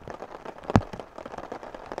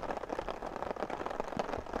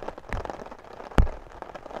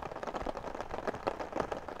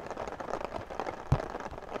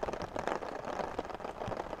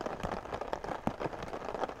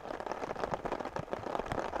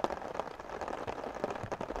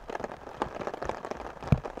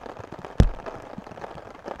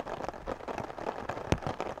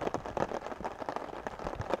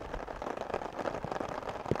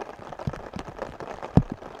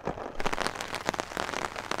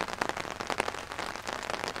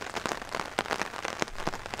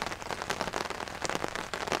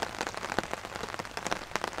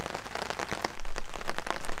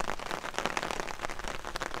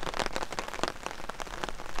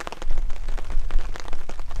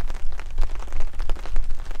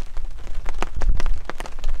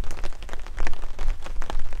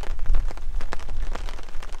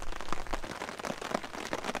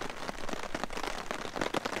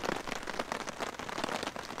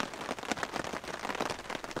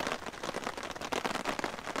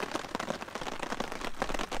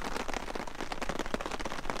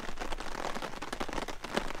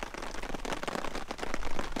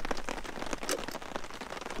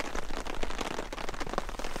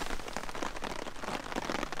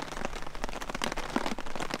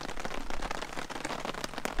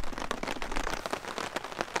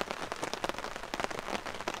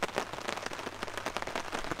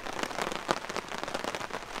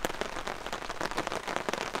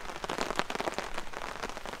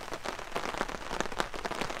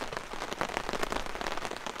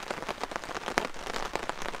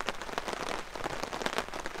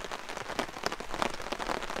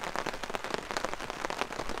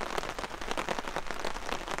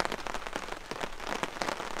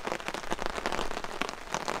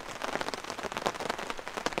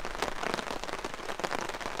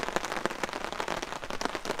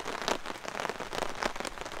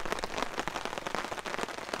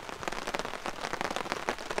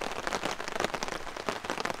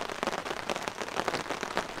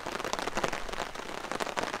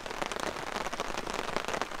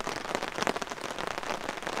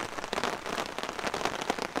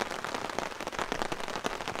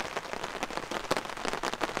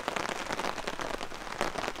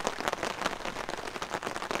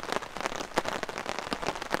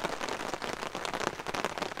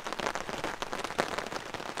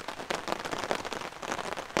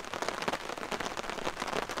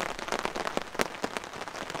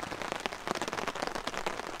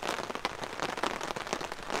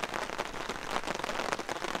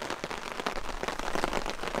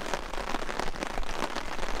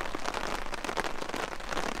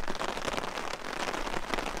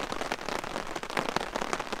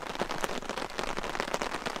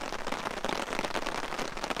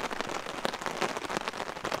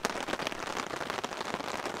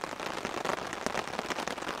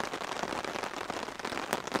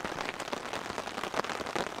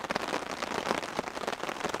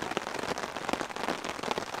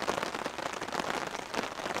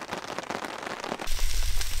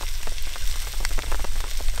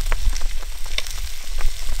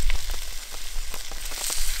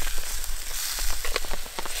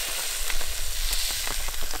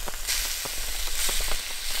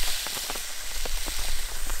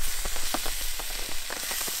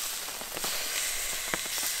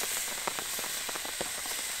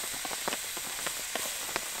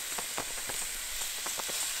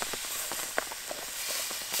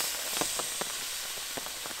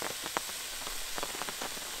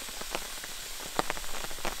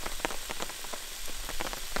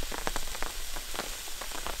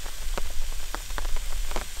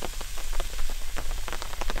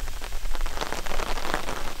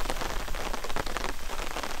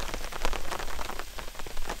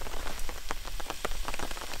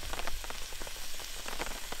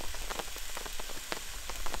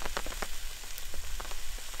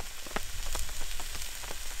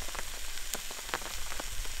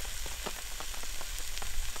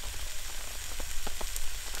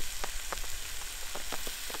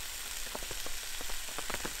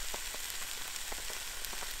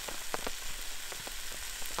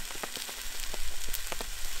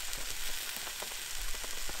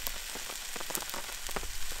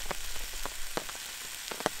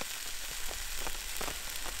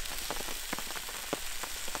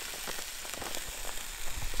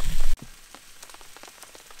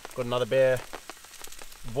 Got another beer,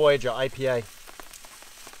 Voyager IPA.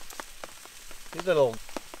 These little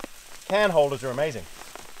can holders are amazing.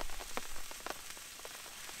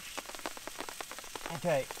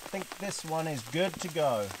 Okay, I think this one is good to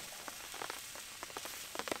go.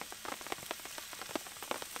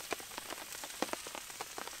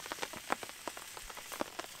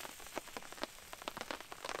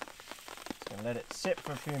 Just gonna let it sit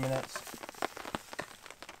for a few minutes.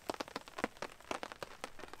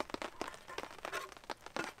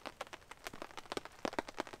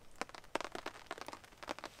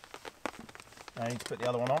 I need to put the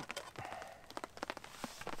other one on.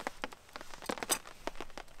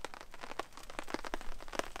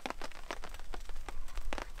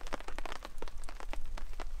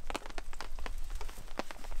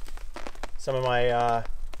 Some of my,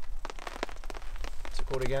 what's it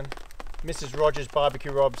called again? Mrs. Rogers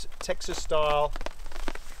Barbecue Rob's Texas style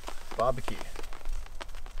barbecue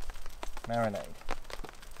marinade.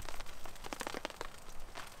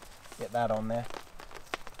 Get that on there.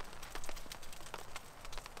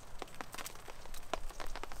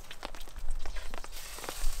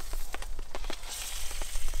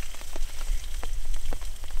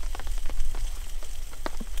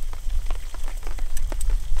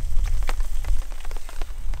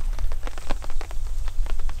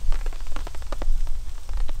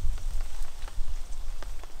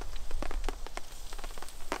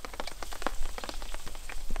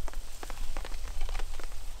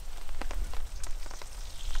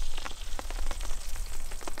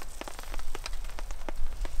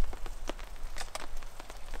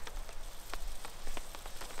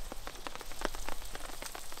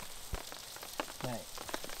 Okay.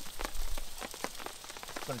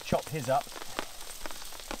 Got to chop his up.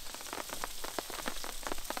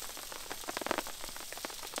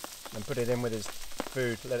 And put it in with his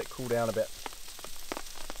food, let it cool down a bit.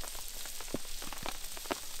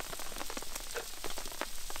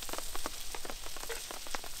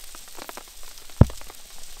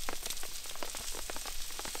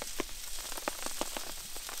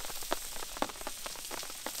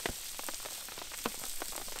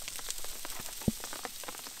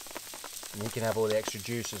 And you can have all the extra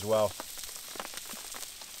juice as well.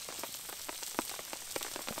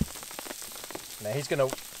 Now he's going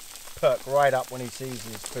to perk right up when he sees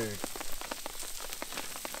his food.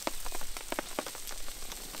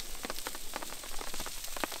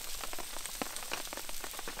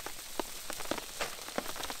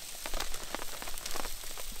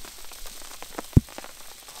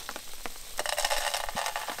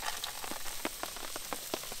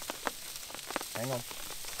 Hang on.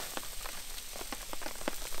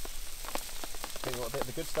 Got a bit of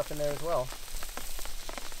the good stuff in there as well.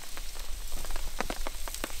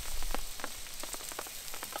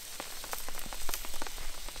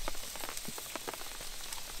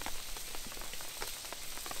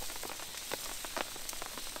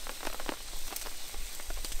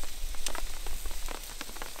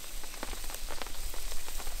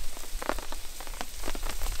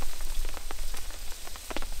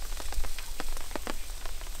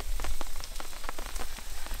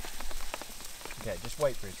 Okay, just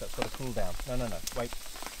wait for it, so it's got to cool down. No, wait.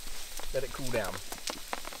 Let it cool down.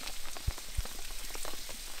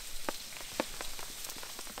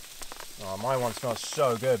 Oh, my one smells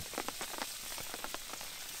so good.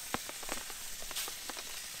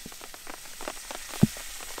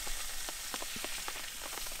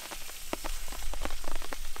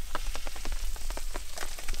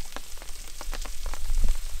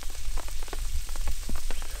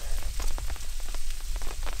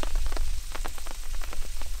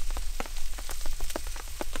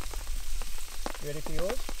 Ready for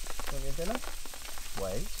yours? Want your dinner?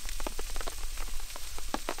 Wait.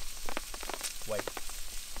 Wait.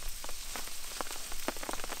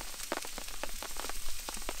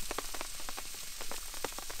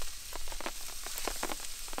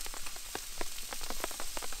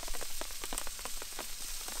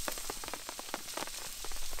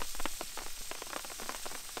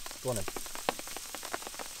 Go on then.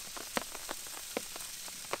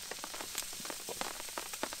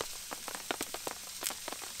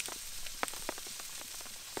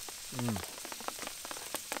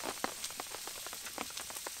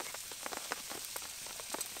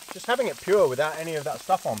 Just having it pure without any of that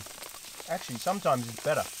stuff on, actually sometimes it's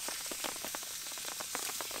better.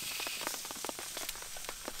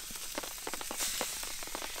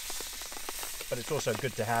 But it's also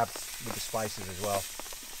good to have with the spices as well,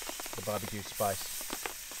 the barbecue spice.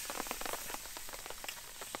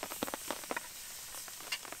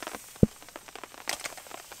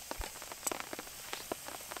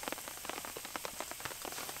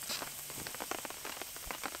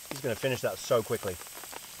 He's going to finish that so quickly.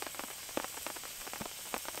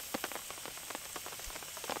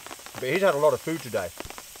 But he's had a lot of food today.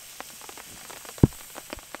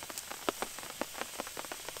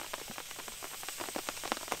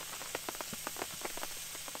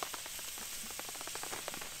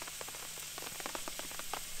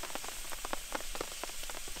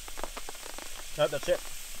 No, that's it.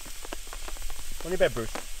 On your bed,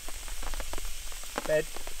 Bruce. Bed.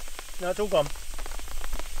 No, it's all gone.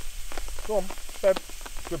 Go on, bed.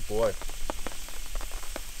 Good boy.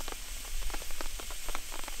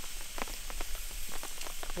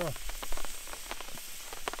 Oh.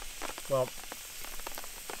 Well,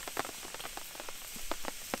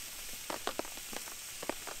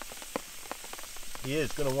 he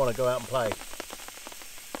is going to want to go out and play.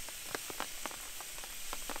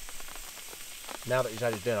 Now that he's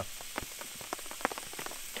had his dinner.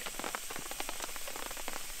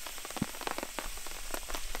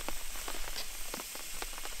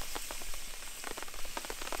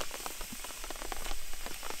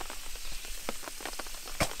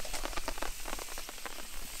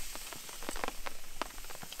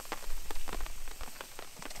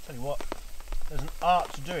 Tell you what, there's an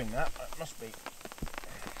art to doing that, it must be.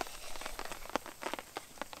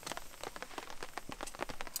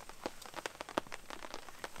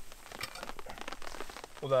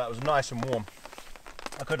 Although that was nice and warm.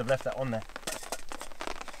 I could have left that on there.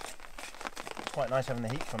 It's quite nice having the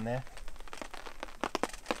heat from there.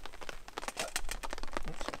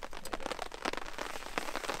 Oops.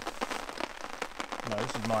 No,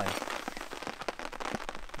 this is mine.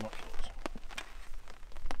 Not yours.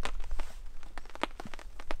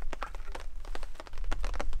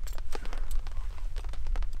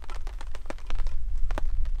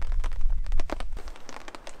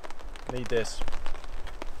 Need this.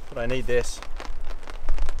 But I need this.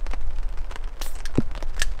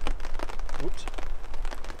 Oops.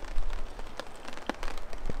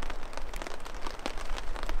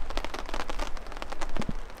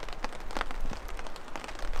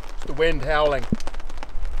 It's the wind howling.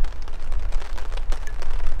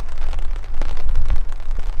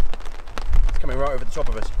 It's coming right over the top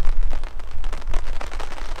of us.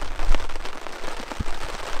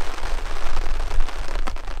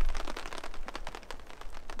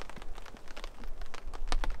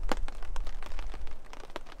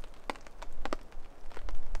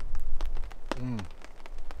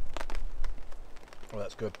 Oh,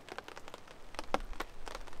 that's good.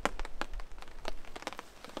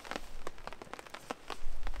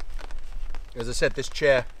 As I said, this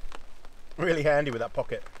chair, really handy with that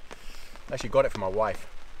pocket. I actually got it for my wife.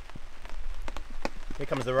 Here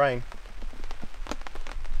comes the rain.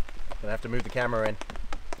 Gonna have to move the camera in.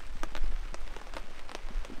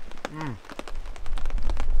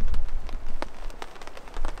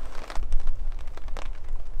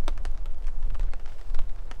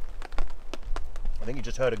 I think you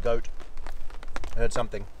just heard a goat. I heard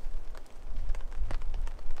something.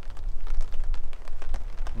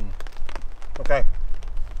 Okay.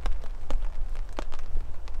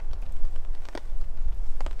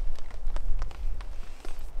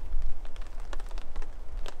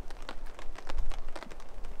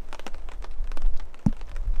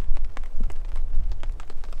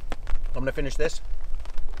 I'm going to finish this.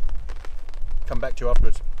 Come back to you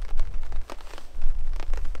afterwards.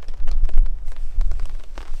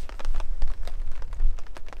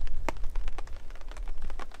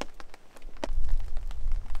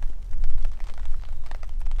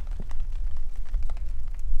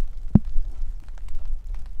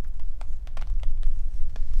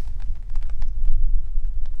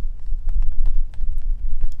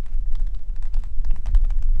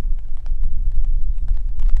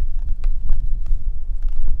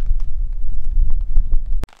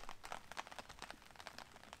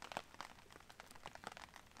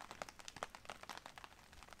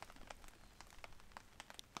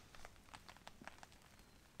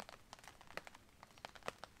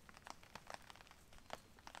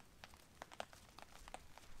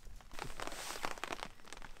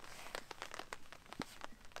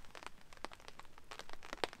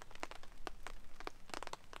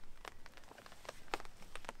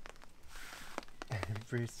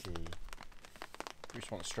 Brucey.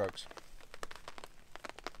 Bruce wants strokes.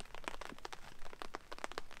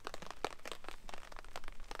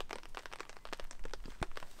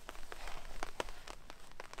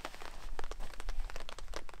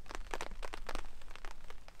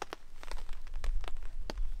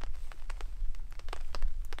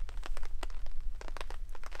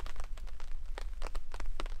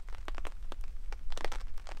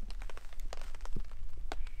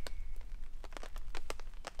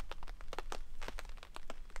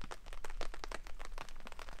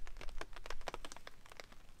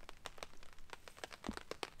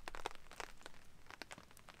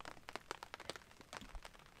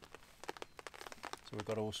 So we've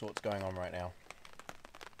got all sorts going on right now.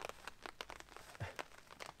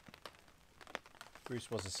 Bruce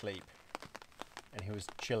was asleep and he was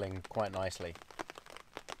chilling quite nicely.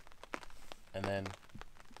 And then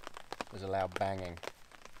there's a loud banging.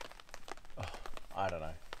 Oh, I don't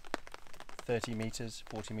know. 30 meters,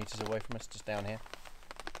 40 meters away from us, just down here.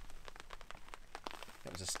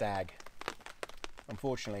 It was a stag.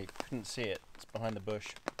 Unfortunately, couldn't see it. It's behind the bush.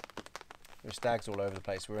 There were stags all over the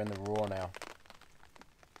place. We're in the roar now.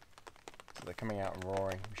 So they're coming out and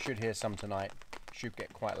roaring. We should hear some tonight. Should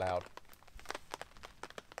get quite loud.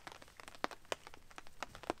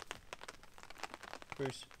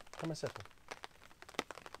 Bruce, come and settle.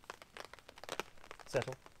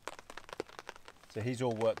 Settle. So he's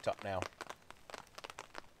all worked up now.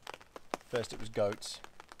 First it was goats.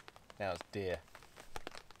 Now it's deer.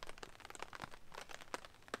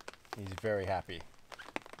 He's very happy.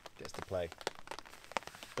 Gets to play.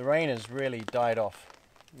 The rain has really died off.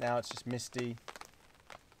 Now it's just misty.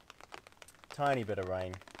 Tiny bit of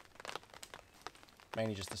rain.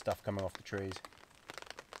 Mainly just the stuff coming off the trees.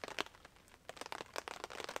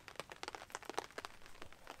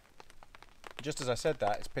 Just as I said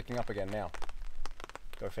that, it's picking up again now.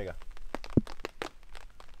 Go figure.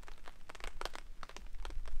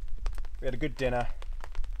 We had a good dinner.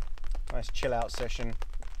 Nice chill out session.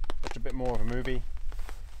 Watched a bit more of a movie.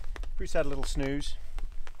 Bruce had a little snooze.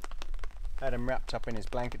 Had him wrapped up in his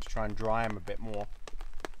blanket to try and dry him a bit more.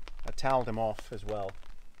 I toweled him off as well.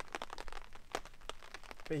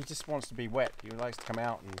 But he just wants to be wet. He likes to come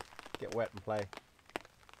out and get wet and play.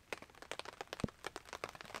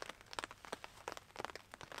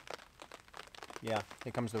 Yeah,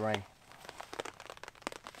 here comes the rain.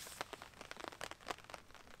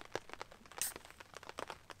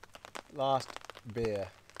 Last beer.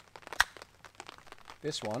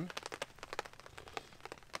 This one,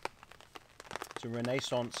 it's a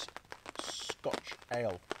Renaissance Scotch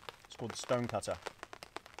ale. It's called the Stonecutter.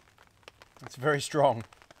 It's very strong.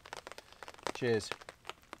 Cheers.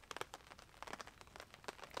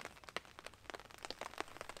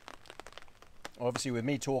 Obviously with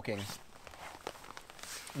me talking,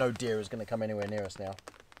 no deer is going to come anywhere near us now.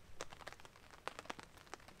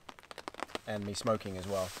 And me smoking as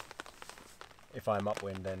well. If I'm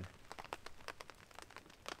upwind, then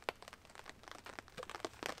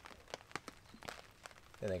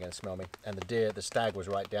they're going to smell me. And the deer, the stag was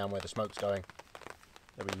right down where the smoke's going.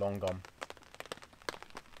 They'll be long gone.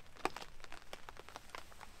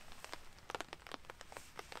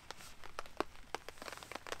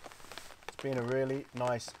 It's been a really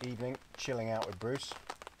nice evening chilling out with Bruce.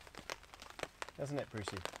 Hasn't it,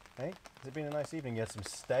 Brucey? Hey? Has it been a nice evening? You had some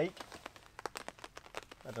steak.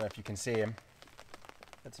 I don't know if you can see him.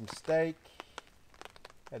 Had some steak.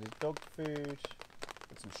 Had his dog food.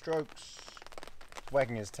 Had some strokes.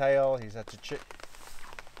 Wagging his tail. He's had to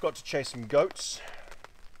got to chase some goats.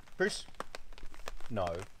 Bruce? No.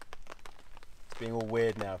 It's being all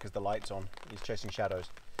weird now because the light's on. He's chasing shadows.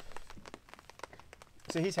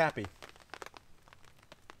 So he's happy.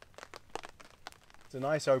 It's a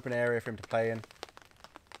nice open area for him to play in.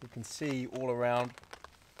 You can see all around.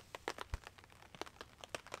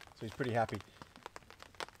 So he's pretty happy.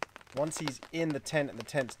 Once he's in the tent and the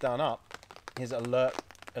tent's done up, his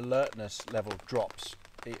alertness level drops.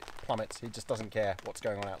 It plummets. He just doesn't care what's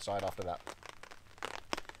going on outside after that.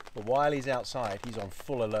 But while he's outside, he's on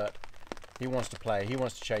full alert. He wants to play, he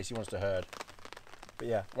wants to chase, he wants to herd. But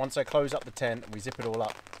yeah, once I close up the tent and we zip it all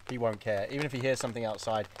up, he won't care. Even if he hears something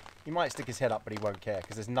outside, he might stick his head up, but he won't care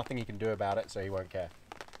because there's nothing he can do about it, so he won't care.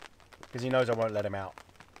 Because he knows I won't let him out.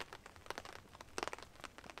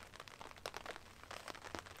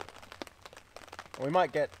 We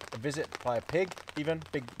might get a visit by a pig, even.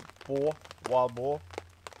 Big boar, wild boar.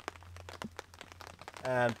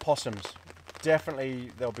 And possums.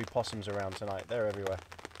 Definitely there'll be possums around tonight. They're everywhere.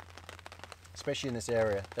 Especially in this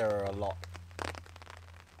area, there are a lot.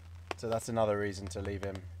 So that's another reason to leave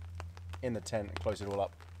him in the tent and close it all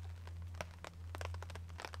up.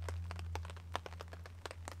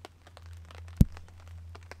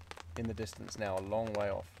 In the distance now, a long way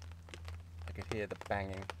off, I could hear the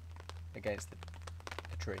banging against the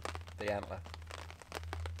tree, the antler.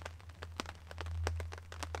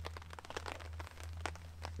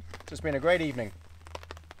 So it's been a great evening.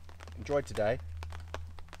 Enjoyed today.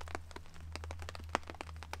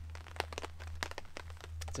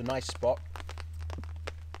 It's a nice spot.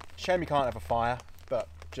 Shame you can't have a fire, but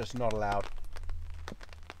just not allowed.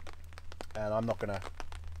 And I'm not going to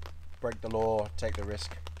break the law, take the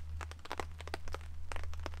risk.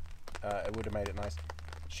 It would have made it nice.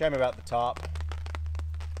 Shame about the tarp.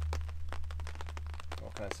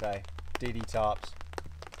 What can I say? DD tarps.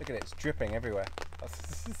 Look at it, it's dripping everywhere.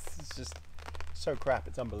 It's just so crap,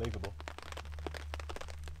 it's unbelievable.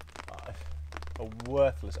 A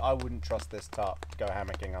worthless, I wouldn't trust this tarp to go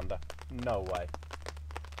hammocking under. No way.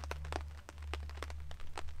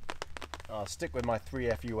 I'll stick with my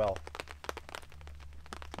 3FUL.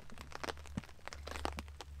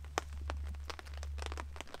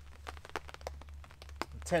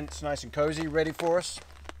 The tent's nice and cozy, ready for us.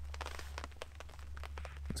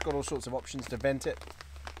 It's got all sorts of options to vent it.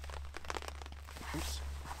 Oops.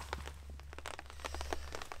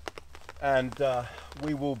 And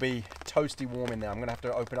we will be toasty warm in there. I'm going to have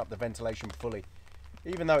to open up the ventilation fully.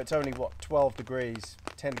 Even though it's only, what, 12 degrees,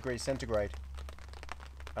 10 degrees centigrade.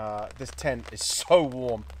 This tent is so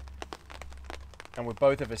warm. And with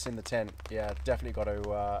both of us in the tent, yeah, definitely got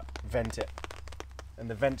to vent it. And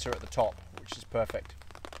the vents are at the top, which is perfect.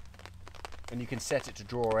 And you can set it to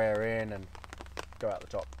draw air in and go out the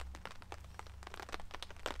top.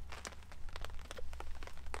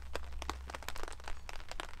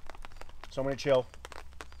 So I'm going to chill.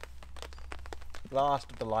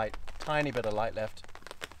 Last of the light. Tiny bit of light left.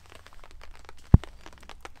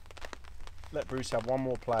 Let Bruce have one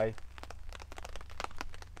more play.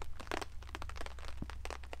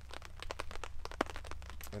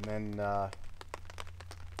 And then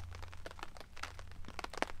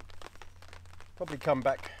probably come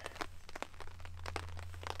back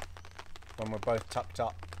when we're both tucked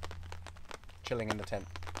up, chilling in the tent.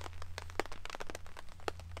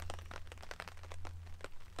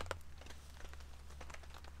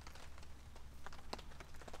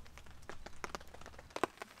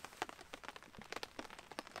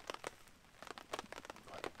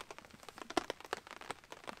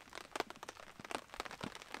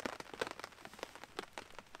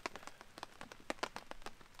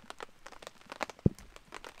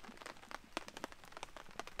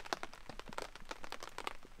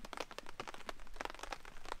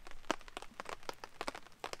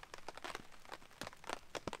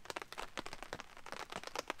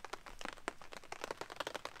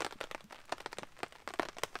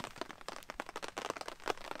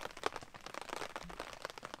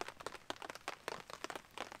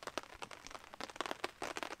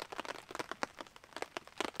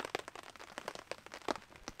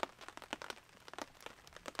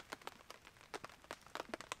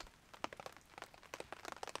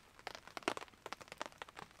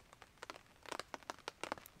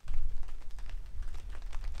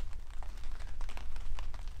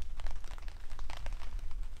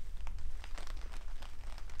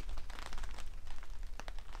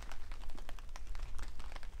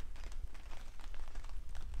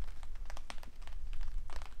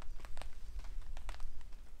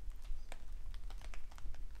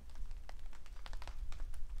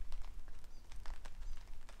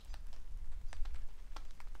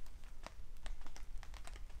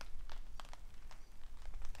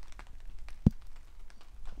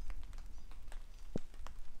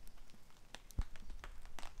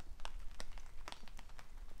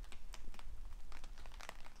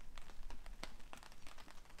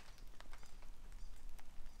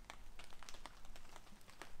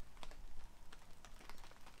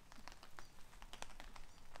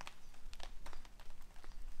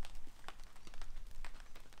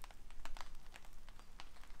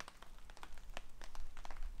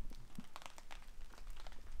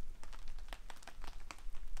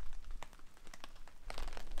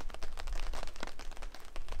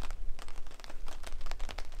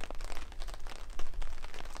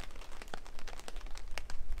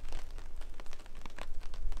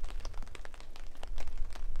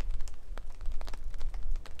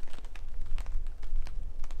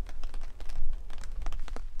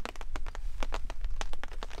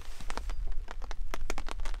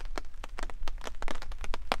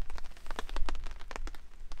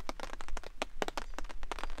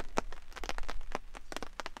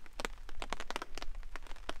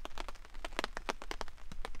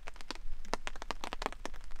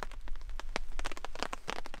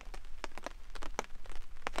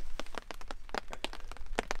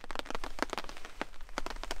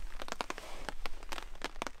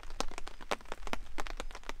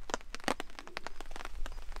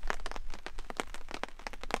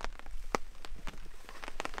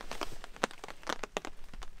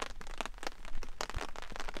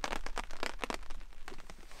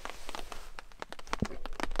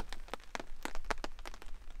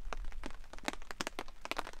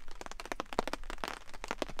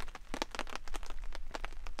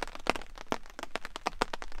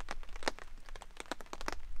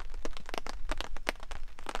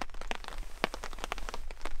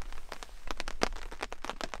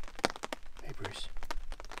 Bruce.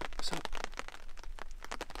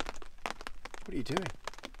 What are you doing?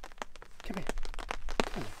 Come here.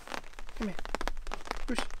 Come on. Come here.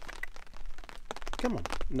 Bruce. Come on.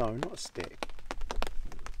 No, not a stick.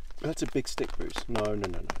 That's a big stick, Bruce. No, no,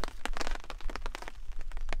 no, no.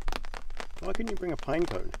 Why couldn't you bring a pine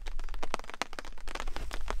cone?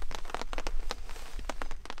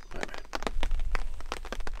 Right, man.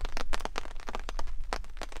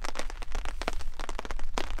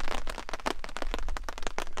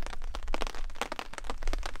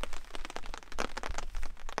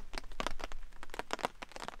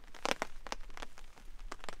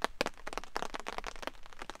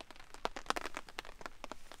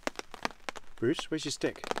 Bruce, where's your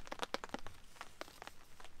stick?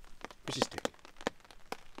 Where's your stick?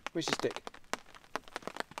 Where's your stick?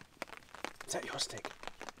 Is that your stick?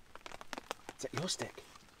 Is that your stick?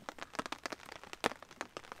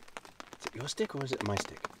 Is it your stick or is it my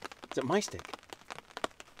stick? Is it my stick?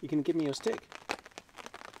 You can give me your stick.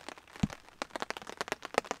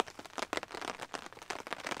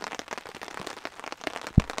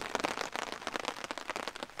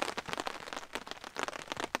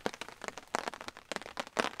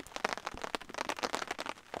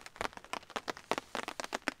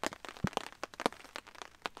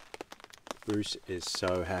 Bruce is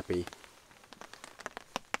so happy.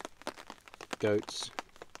 Goats,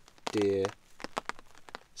 deer,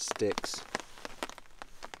 sticks.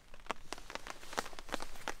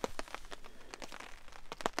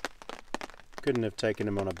 Couldn't have taken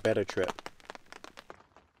him on a better trip.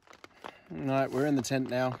 Right, we're in the tent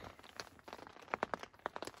now.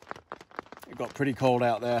 It got pretty cold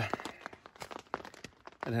out there.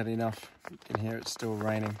 It had enough. You can hear it's still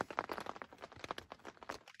raining.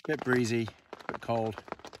 Bit breezy, bit cold.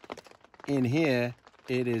 In here,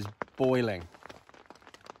 it is boiling.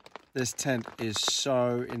 This tent is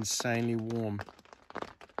so insanely warm.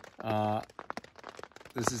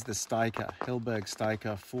 This is the Staika, Hilleberg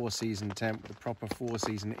Staika 4-season tent with a proper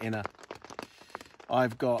 4-season inner.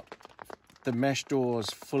 I've got the mesh doors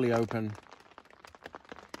fully open,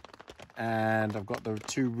 and I've got the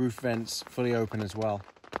 2 roof vents fully open as well.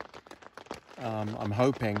 I'm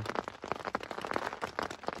hoping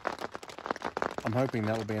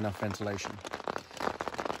that will be enough ventilation.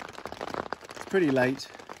 It's pretty late,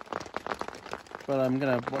 but I'm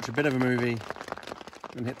gonna watch a bit of a movie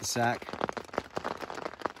and hit the sack.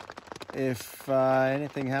 If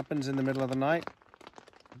anything happens in the middle of the night,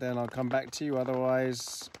 then I'll come back to you.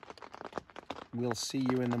 Otherwise, we'll see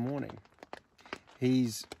you in the morning.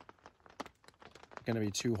 He's gonna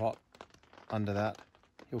be too hot under that.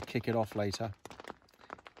 He'll kick it off later,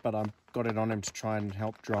 but I've got it on him to try and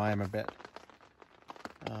help dry him a bit.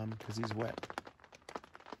 Because he's wet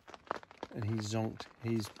and he's zonked.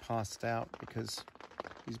 He's passed out because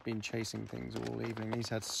he's been chasing things all evening. He's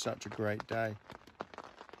had such a great day.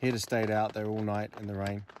 He'd have stayed out there all night in the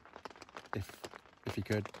rain if he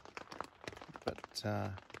could, but no,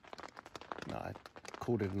 I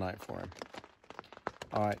called it a night for him.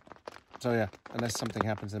 All right, so yeah, unless something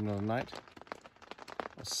happens in the middle of the night,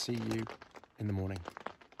 I'll see you in the morning.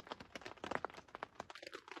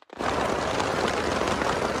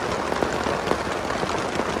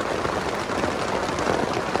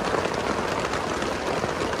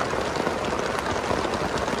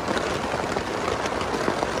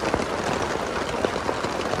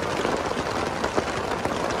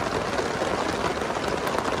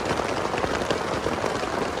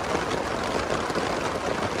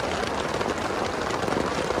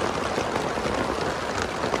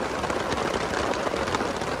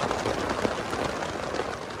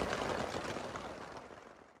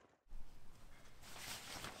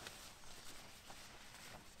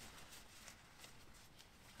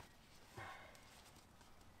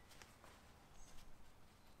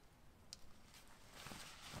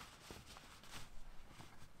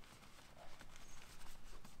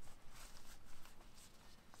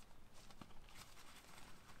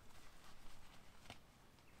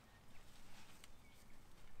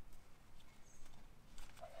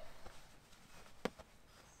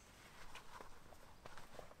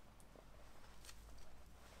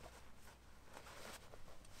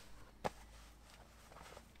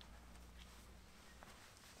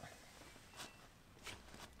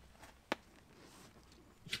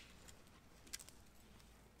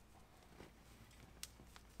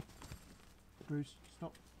 Bruce,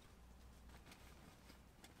 stop.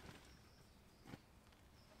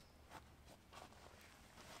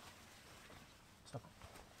 Stop.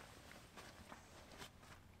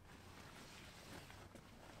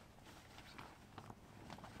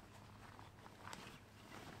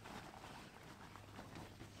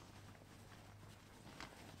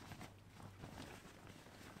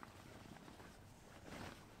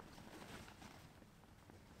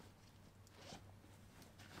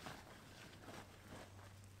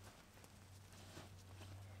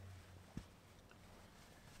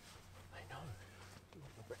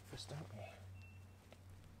 breakfast, don't we?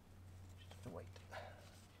 Just have to wait.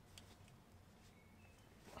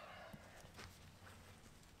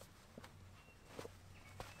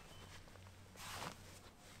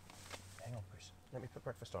 Hang on, Bruce. Let me put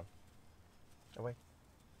breakfast on. Away.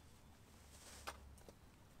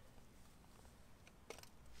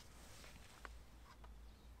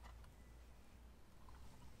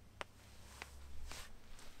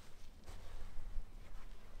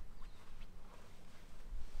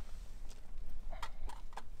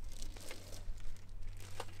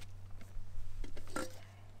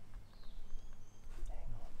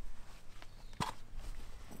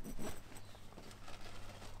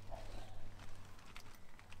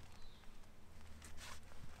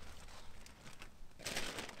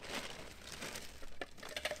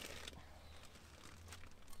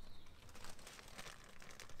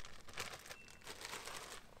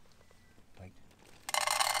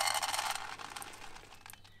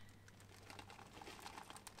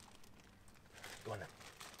 Go on then.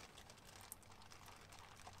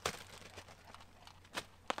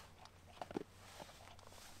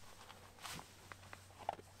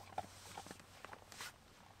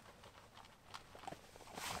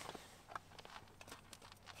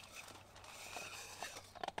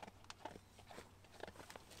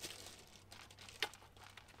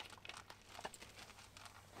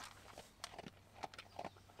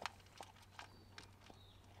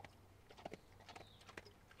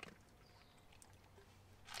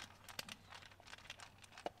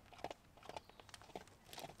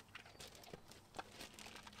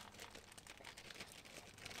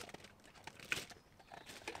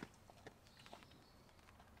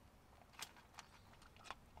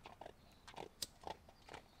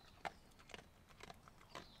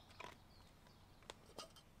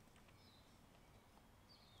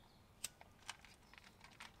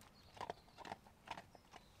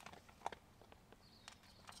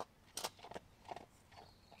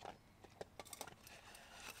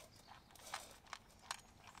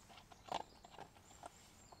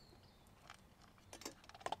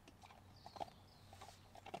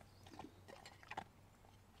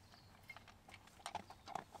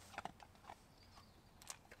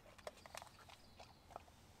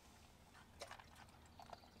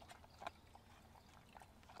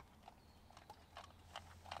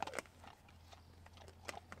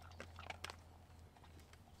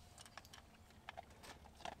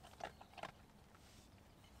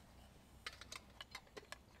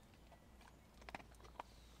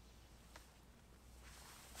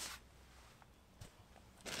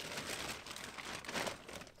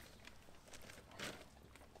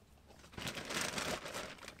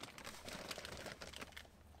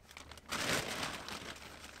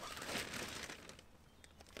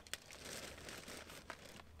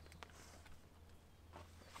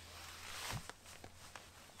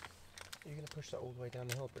 You're going to push that all the way down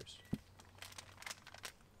the hill, Bruce?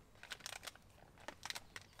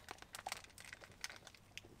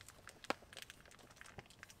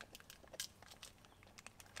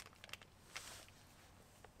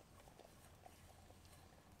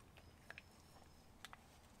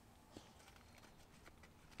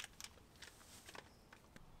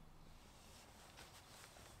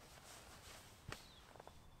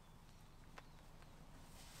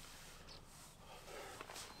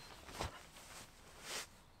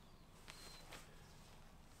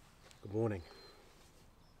 Good morning.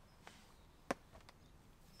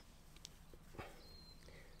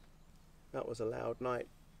 That was a loud night.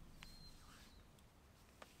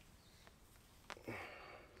 It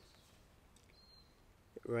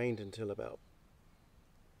rained until about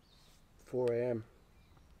 4 AM.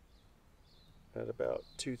 At about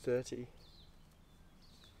 2:30,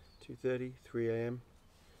 3 AM.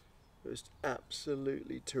 It was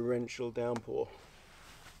absolutely torrential downpour.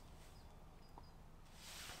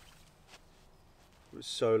 It was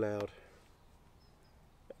so loud,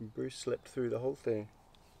 and Bruce slept through the whole thing.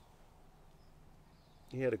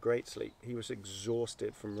 He had a great sleep. He was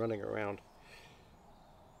exhausted from running around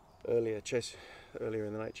earlier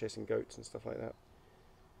in the night chasing goats and stuff like that.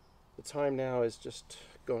 The time now is just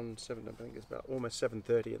gone 7. I think it's about almost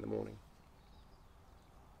 7:30 in the morning.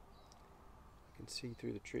 I can see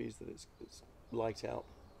through the trees that it's light out.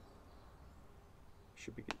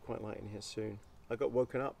 Should be quite light in here soon. I got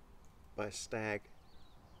woken up by a stag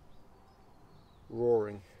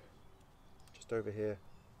roaring just over here.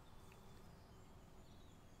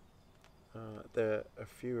 There are a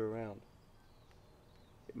few around.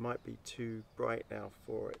 It might be too bright now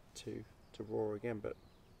for it to roar again, but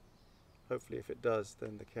hopefully if it does,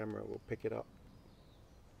 then the camera will pick it up.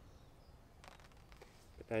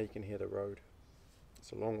 But now you can hear the road.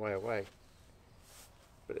 It's a long way away,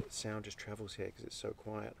 but the sound just travels here because it's so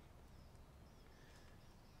quiet.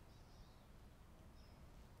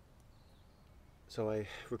 So I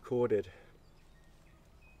recorded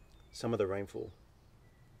some of the rainfall.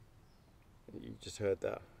 You just heard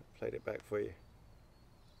that. I played it back for you.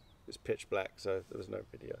 It was pitch black, so there was no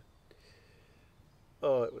video.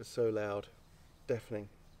 Oh, it was so loud, deafening.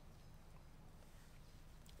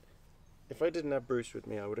 If I didn't have Bruce with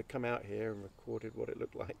me, I would have come out here and recorded what it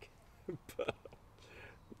looked like. But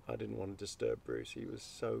I didn't want to disturb Bruce. He was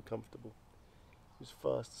so comfortable. He was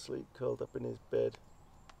fast asleep, curled up in his bed.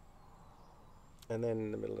 And then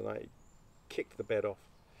in the middle of the night, he kicked the bed off.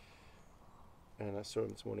 And I saw him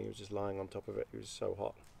this morning, he was just lying on top of it. He was so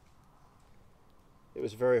hot. It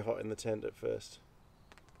was very hot in the tent at first.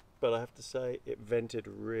 But I have to say, it vented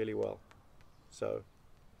really well. So,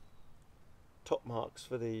 top marks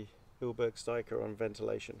for the Hilleberg Staika on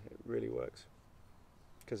ventilation. It really works.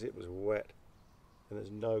 Because it was wet. And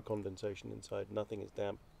there's no condensation inside. Nothing is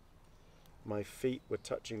damp. My feet were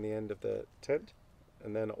touching the end of the tent.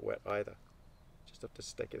 And they're not wet either. Just have to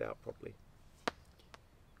stake it out properly.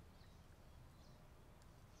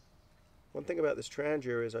 One thing about this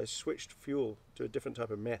Trangia is I switched fuel to a different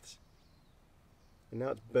type of meths. And now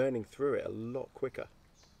it's burning through it a lot quicker.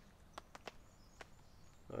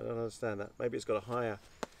 I don't understand that. Maybe it's got a higher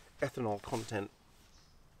ethanol content.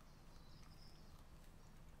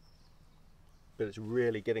 But it's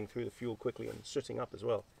really getting through the fuel quickly and sooting up as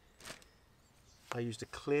well. I used a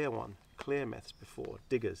clear meths before,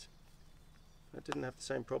 diggers. That didn't have the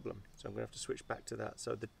same problem, so I'm going to have to switch back to that.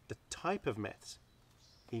 So the type of meths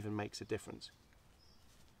even makes a difference.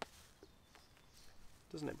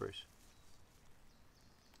 Doesn't it, Bruce?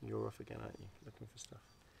 You're off again, aren't you? Looking for stuff.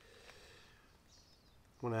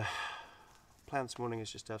 Plan this morning is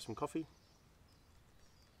just to have some coffee.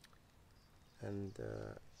 And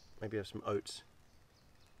maybe have some oats.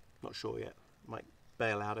 Not sure yet. Might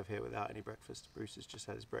bail out of here without any breakfast. Bruce has just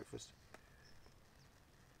had his breakfast.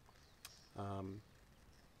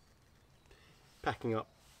 Packing up.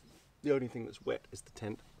 The only thing that's wet is the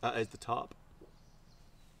tent, is the tarp,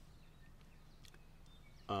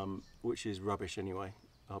 which is rubbish anyway.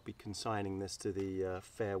 I'll be consigning this to the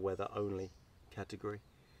fair weather only category.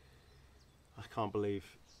 I can't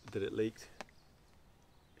believe that it leaked.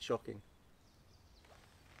 Shocking.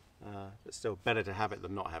 But still, better to have it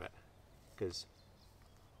than not have it, because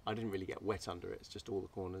I didn't really get wet under it. It's just all the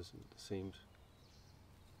corners and the seams.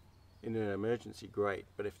 In an emergency, great,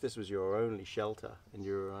 but if this was your only shelter and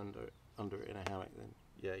you were under it in a hammock, then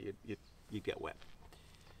yeah, you'd get wet.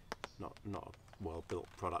 Not a well-built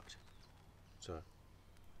product. So,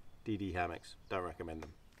 DD hammocks, don't recommend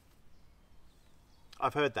them.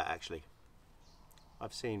 I've heard that actually.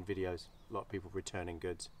 I've seen videos, a lot of people returning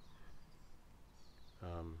goods.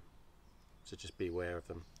 So just be aware of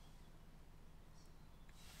them.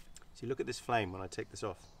 See, look at this flame when I take this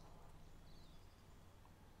off.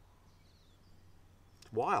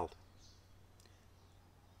 Wild,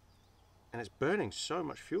 and it's burning so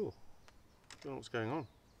much fuel. I don't know what's going on.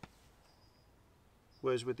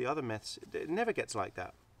 Whereas with the other meths, it never gets like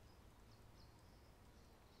that.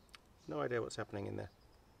 No idea what's happening in there.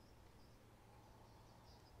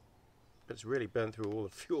 But it's really burned through all the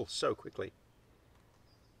fuel so quickly.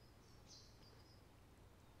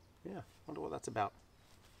 Yeah, wonder what that's about.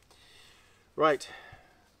 Right,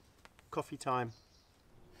 coffee time.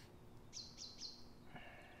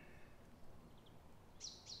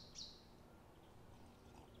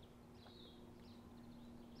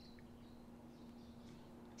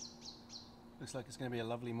 Looks like it's going to be a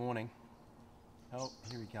lovely morning. Oh,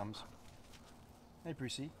 here he comes. Hey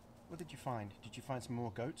Brucey, what did you find? Did you find some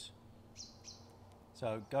more goats?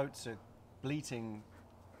 So goats are bleating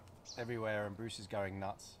everywhere and Bruce is going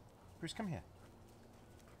nuts. Bruce, come here.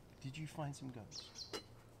 Did you find some goats? Do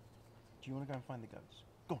you want to go and find the goats?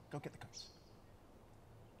 Go on, go get the goats.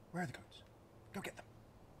 Where are the goats? Go get them.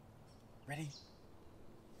 Ready?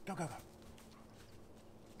 Go, go, go.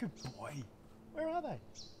 Good boy. Where are they?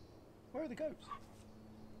 Where are the goats?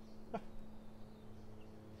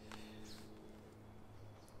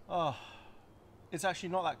 Oh, it's actually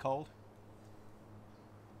not that cold.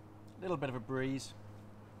 A little bit of a breeze.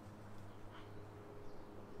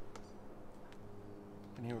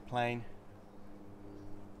 Can hear a plane.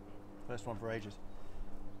 First one for ages.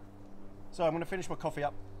 So I'm going to finish my coffee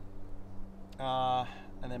up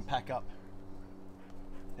and then pack up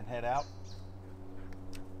and head out.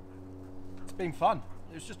 It's been fun.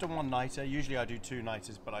 It was just a one-nighter. Usually I do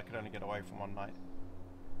two-nighters, but I could only get away from one night.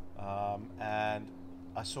 And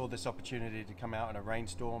I saw this opportunity to come out in a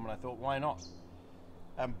rainstorm, and I thought, why not?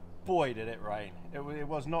 boy did it rain. It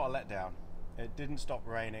was not a letdown. It didn't stop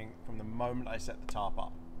raining from the moment I set the tarp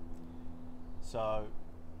up. So,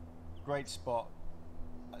 great spot.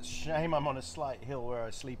 Shame I'm on a slight hill where I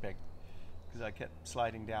was sleeping, because I kept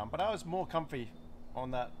sliding down. But I was more comfy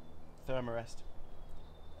on that thermarest.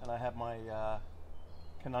 And I had my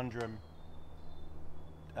Conundrum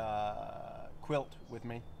quilt with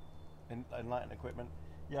me in lighting equipment.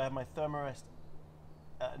 Yeah, I have my thermarest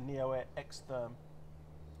Neo Air X Therm.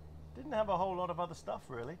 Didn't have a whole lot of other stuff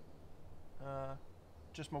really.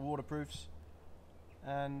 Just my waterproofs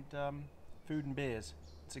and food and beers,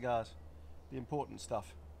 cigars, the important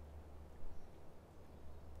stuff.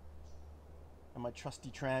 And my trusty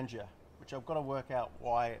Trangia, which I've got to work out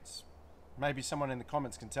why it's, maybe someone in the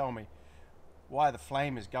comments can tell me why the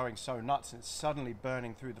flame is going so nuts and it's suddenly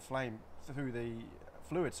burning through the flame, through the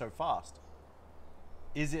fluid so fast.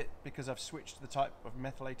 Is it because I've switched the type of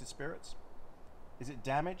methylated spirits? Is it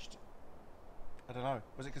damaged? I don't know.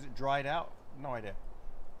 Was it because it dried out? No idea.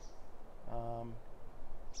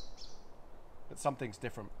 But something's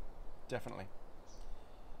different, definitely.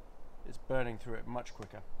 It's burning through it much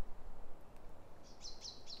quicker.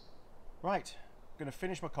 Right, I'm going to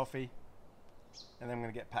finish my coffee and then I'm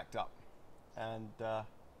going to get packed up and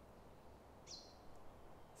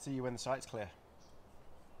see you when the site's clear.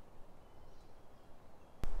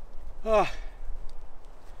 Right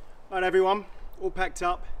everyone, all packed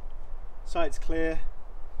up, site's clear.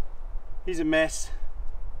 He's a mess.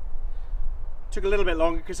 Took a little bit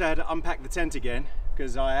longer because I had to unpack the tent again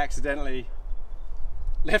because I accidentally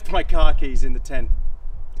left my car keys in the tent.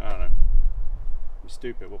 I don't know. I'm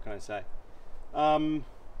stupid, what can I say?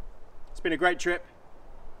 It's been a great trip.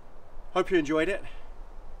 Hope you enjoyed it.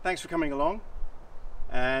 Thanks for coming along.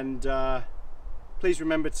 And please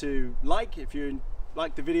remember to like if you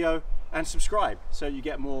like the video and subscribe so you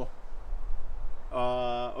get more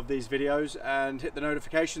of these videos, and hit the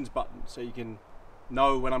notifications button so you can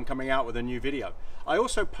know when I'm coming out with a new video. I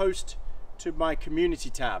also post to my community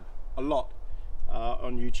tab a lot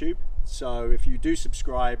on YouTube, so if you do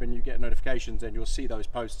subscribe and you get notifications, then you'll see those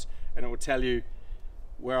posts and it will tell you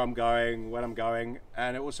where I'm going, when I'm going.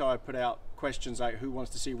 And also I put out questions like who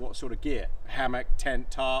wants to see what sort of gear, hammock,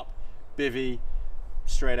 tent, tarp, bivvy,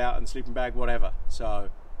 straight out and sleeping bag, whatever. So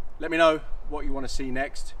let me know what you want to see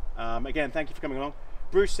next. Again, thank you for coming along.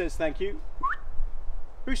 Bruce says thank you.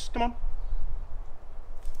 Bruce, come on.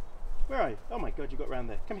 Where are you? Oh my God, you got round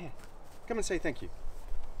there. Come here. Come and say thank you.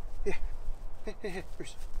 Yeah. Here,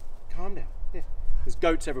 Bruce. Calm down. Yeah. There's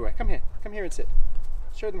goats everywhere. Come here. Come here and sit.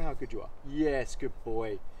 Show them how good you are. Yes, good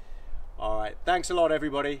boy. All right. Thanks a lot,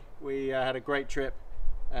 everybody. We had a great trip,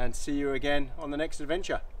 and see you again on the next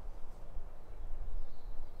adventure.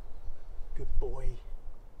 Good boy.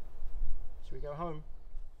 Should we go home?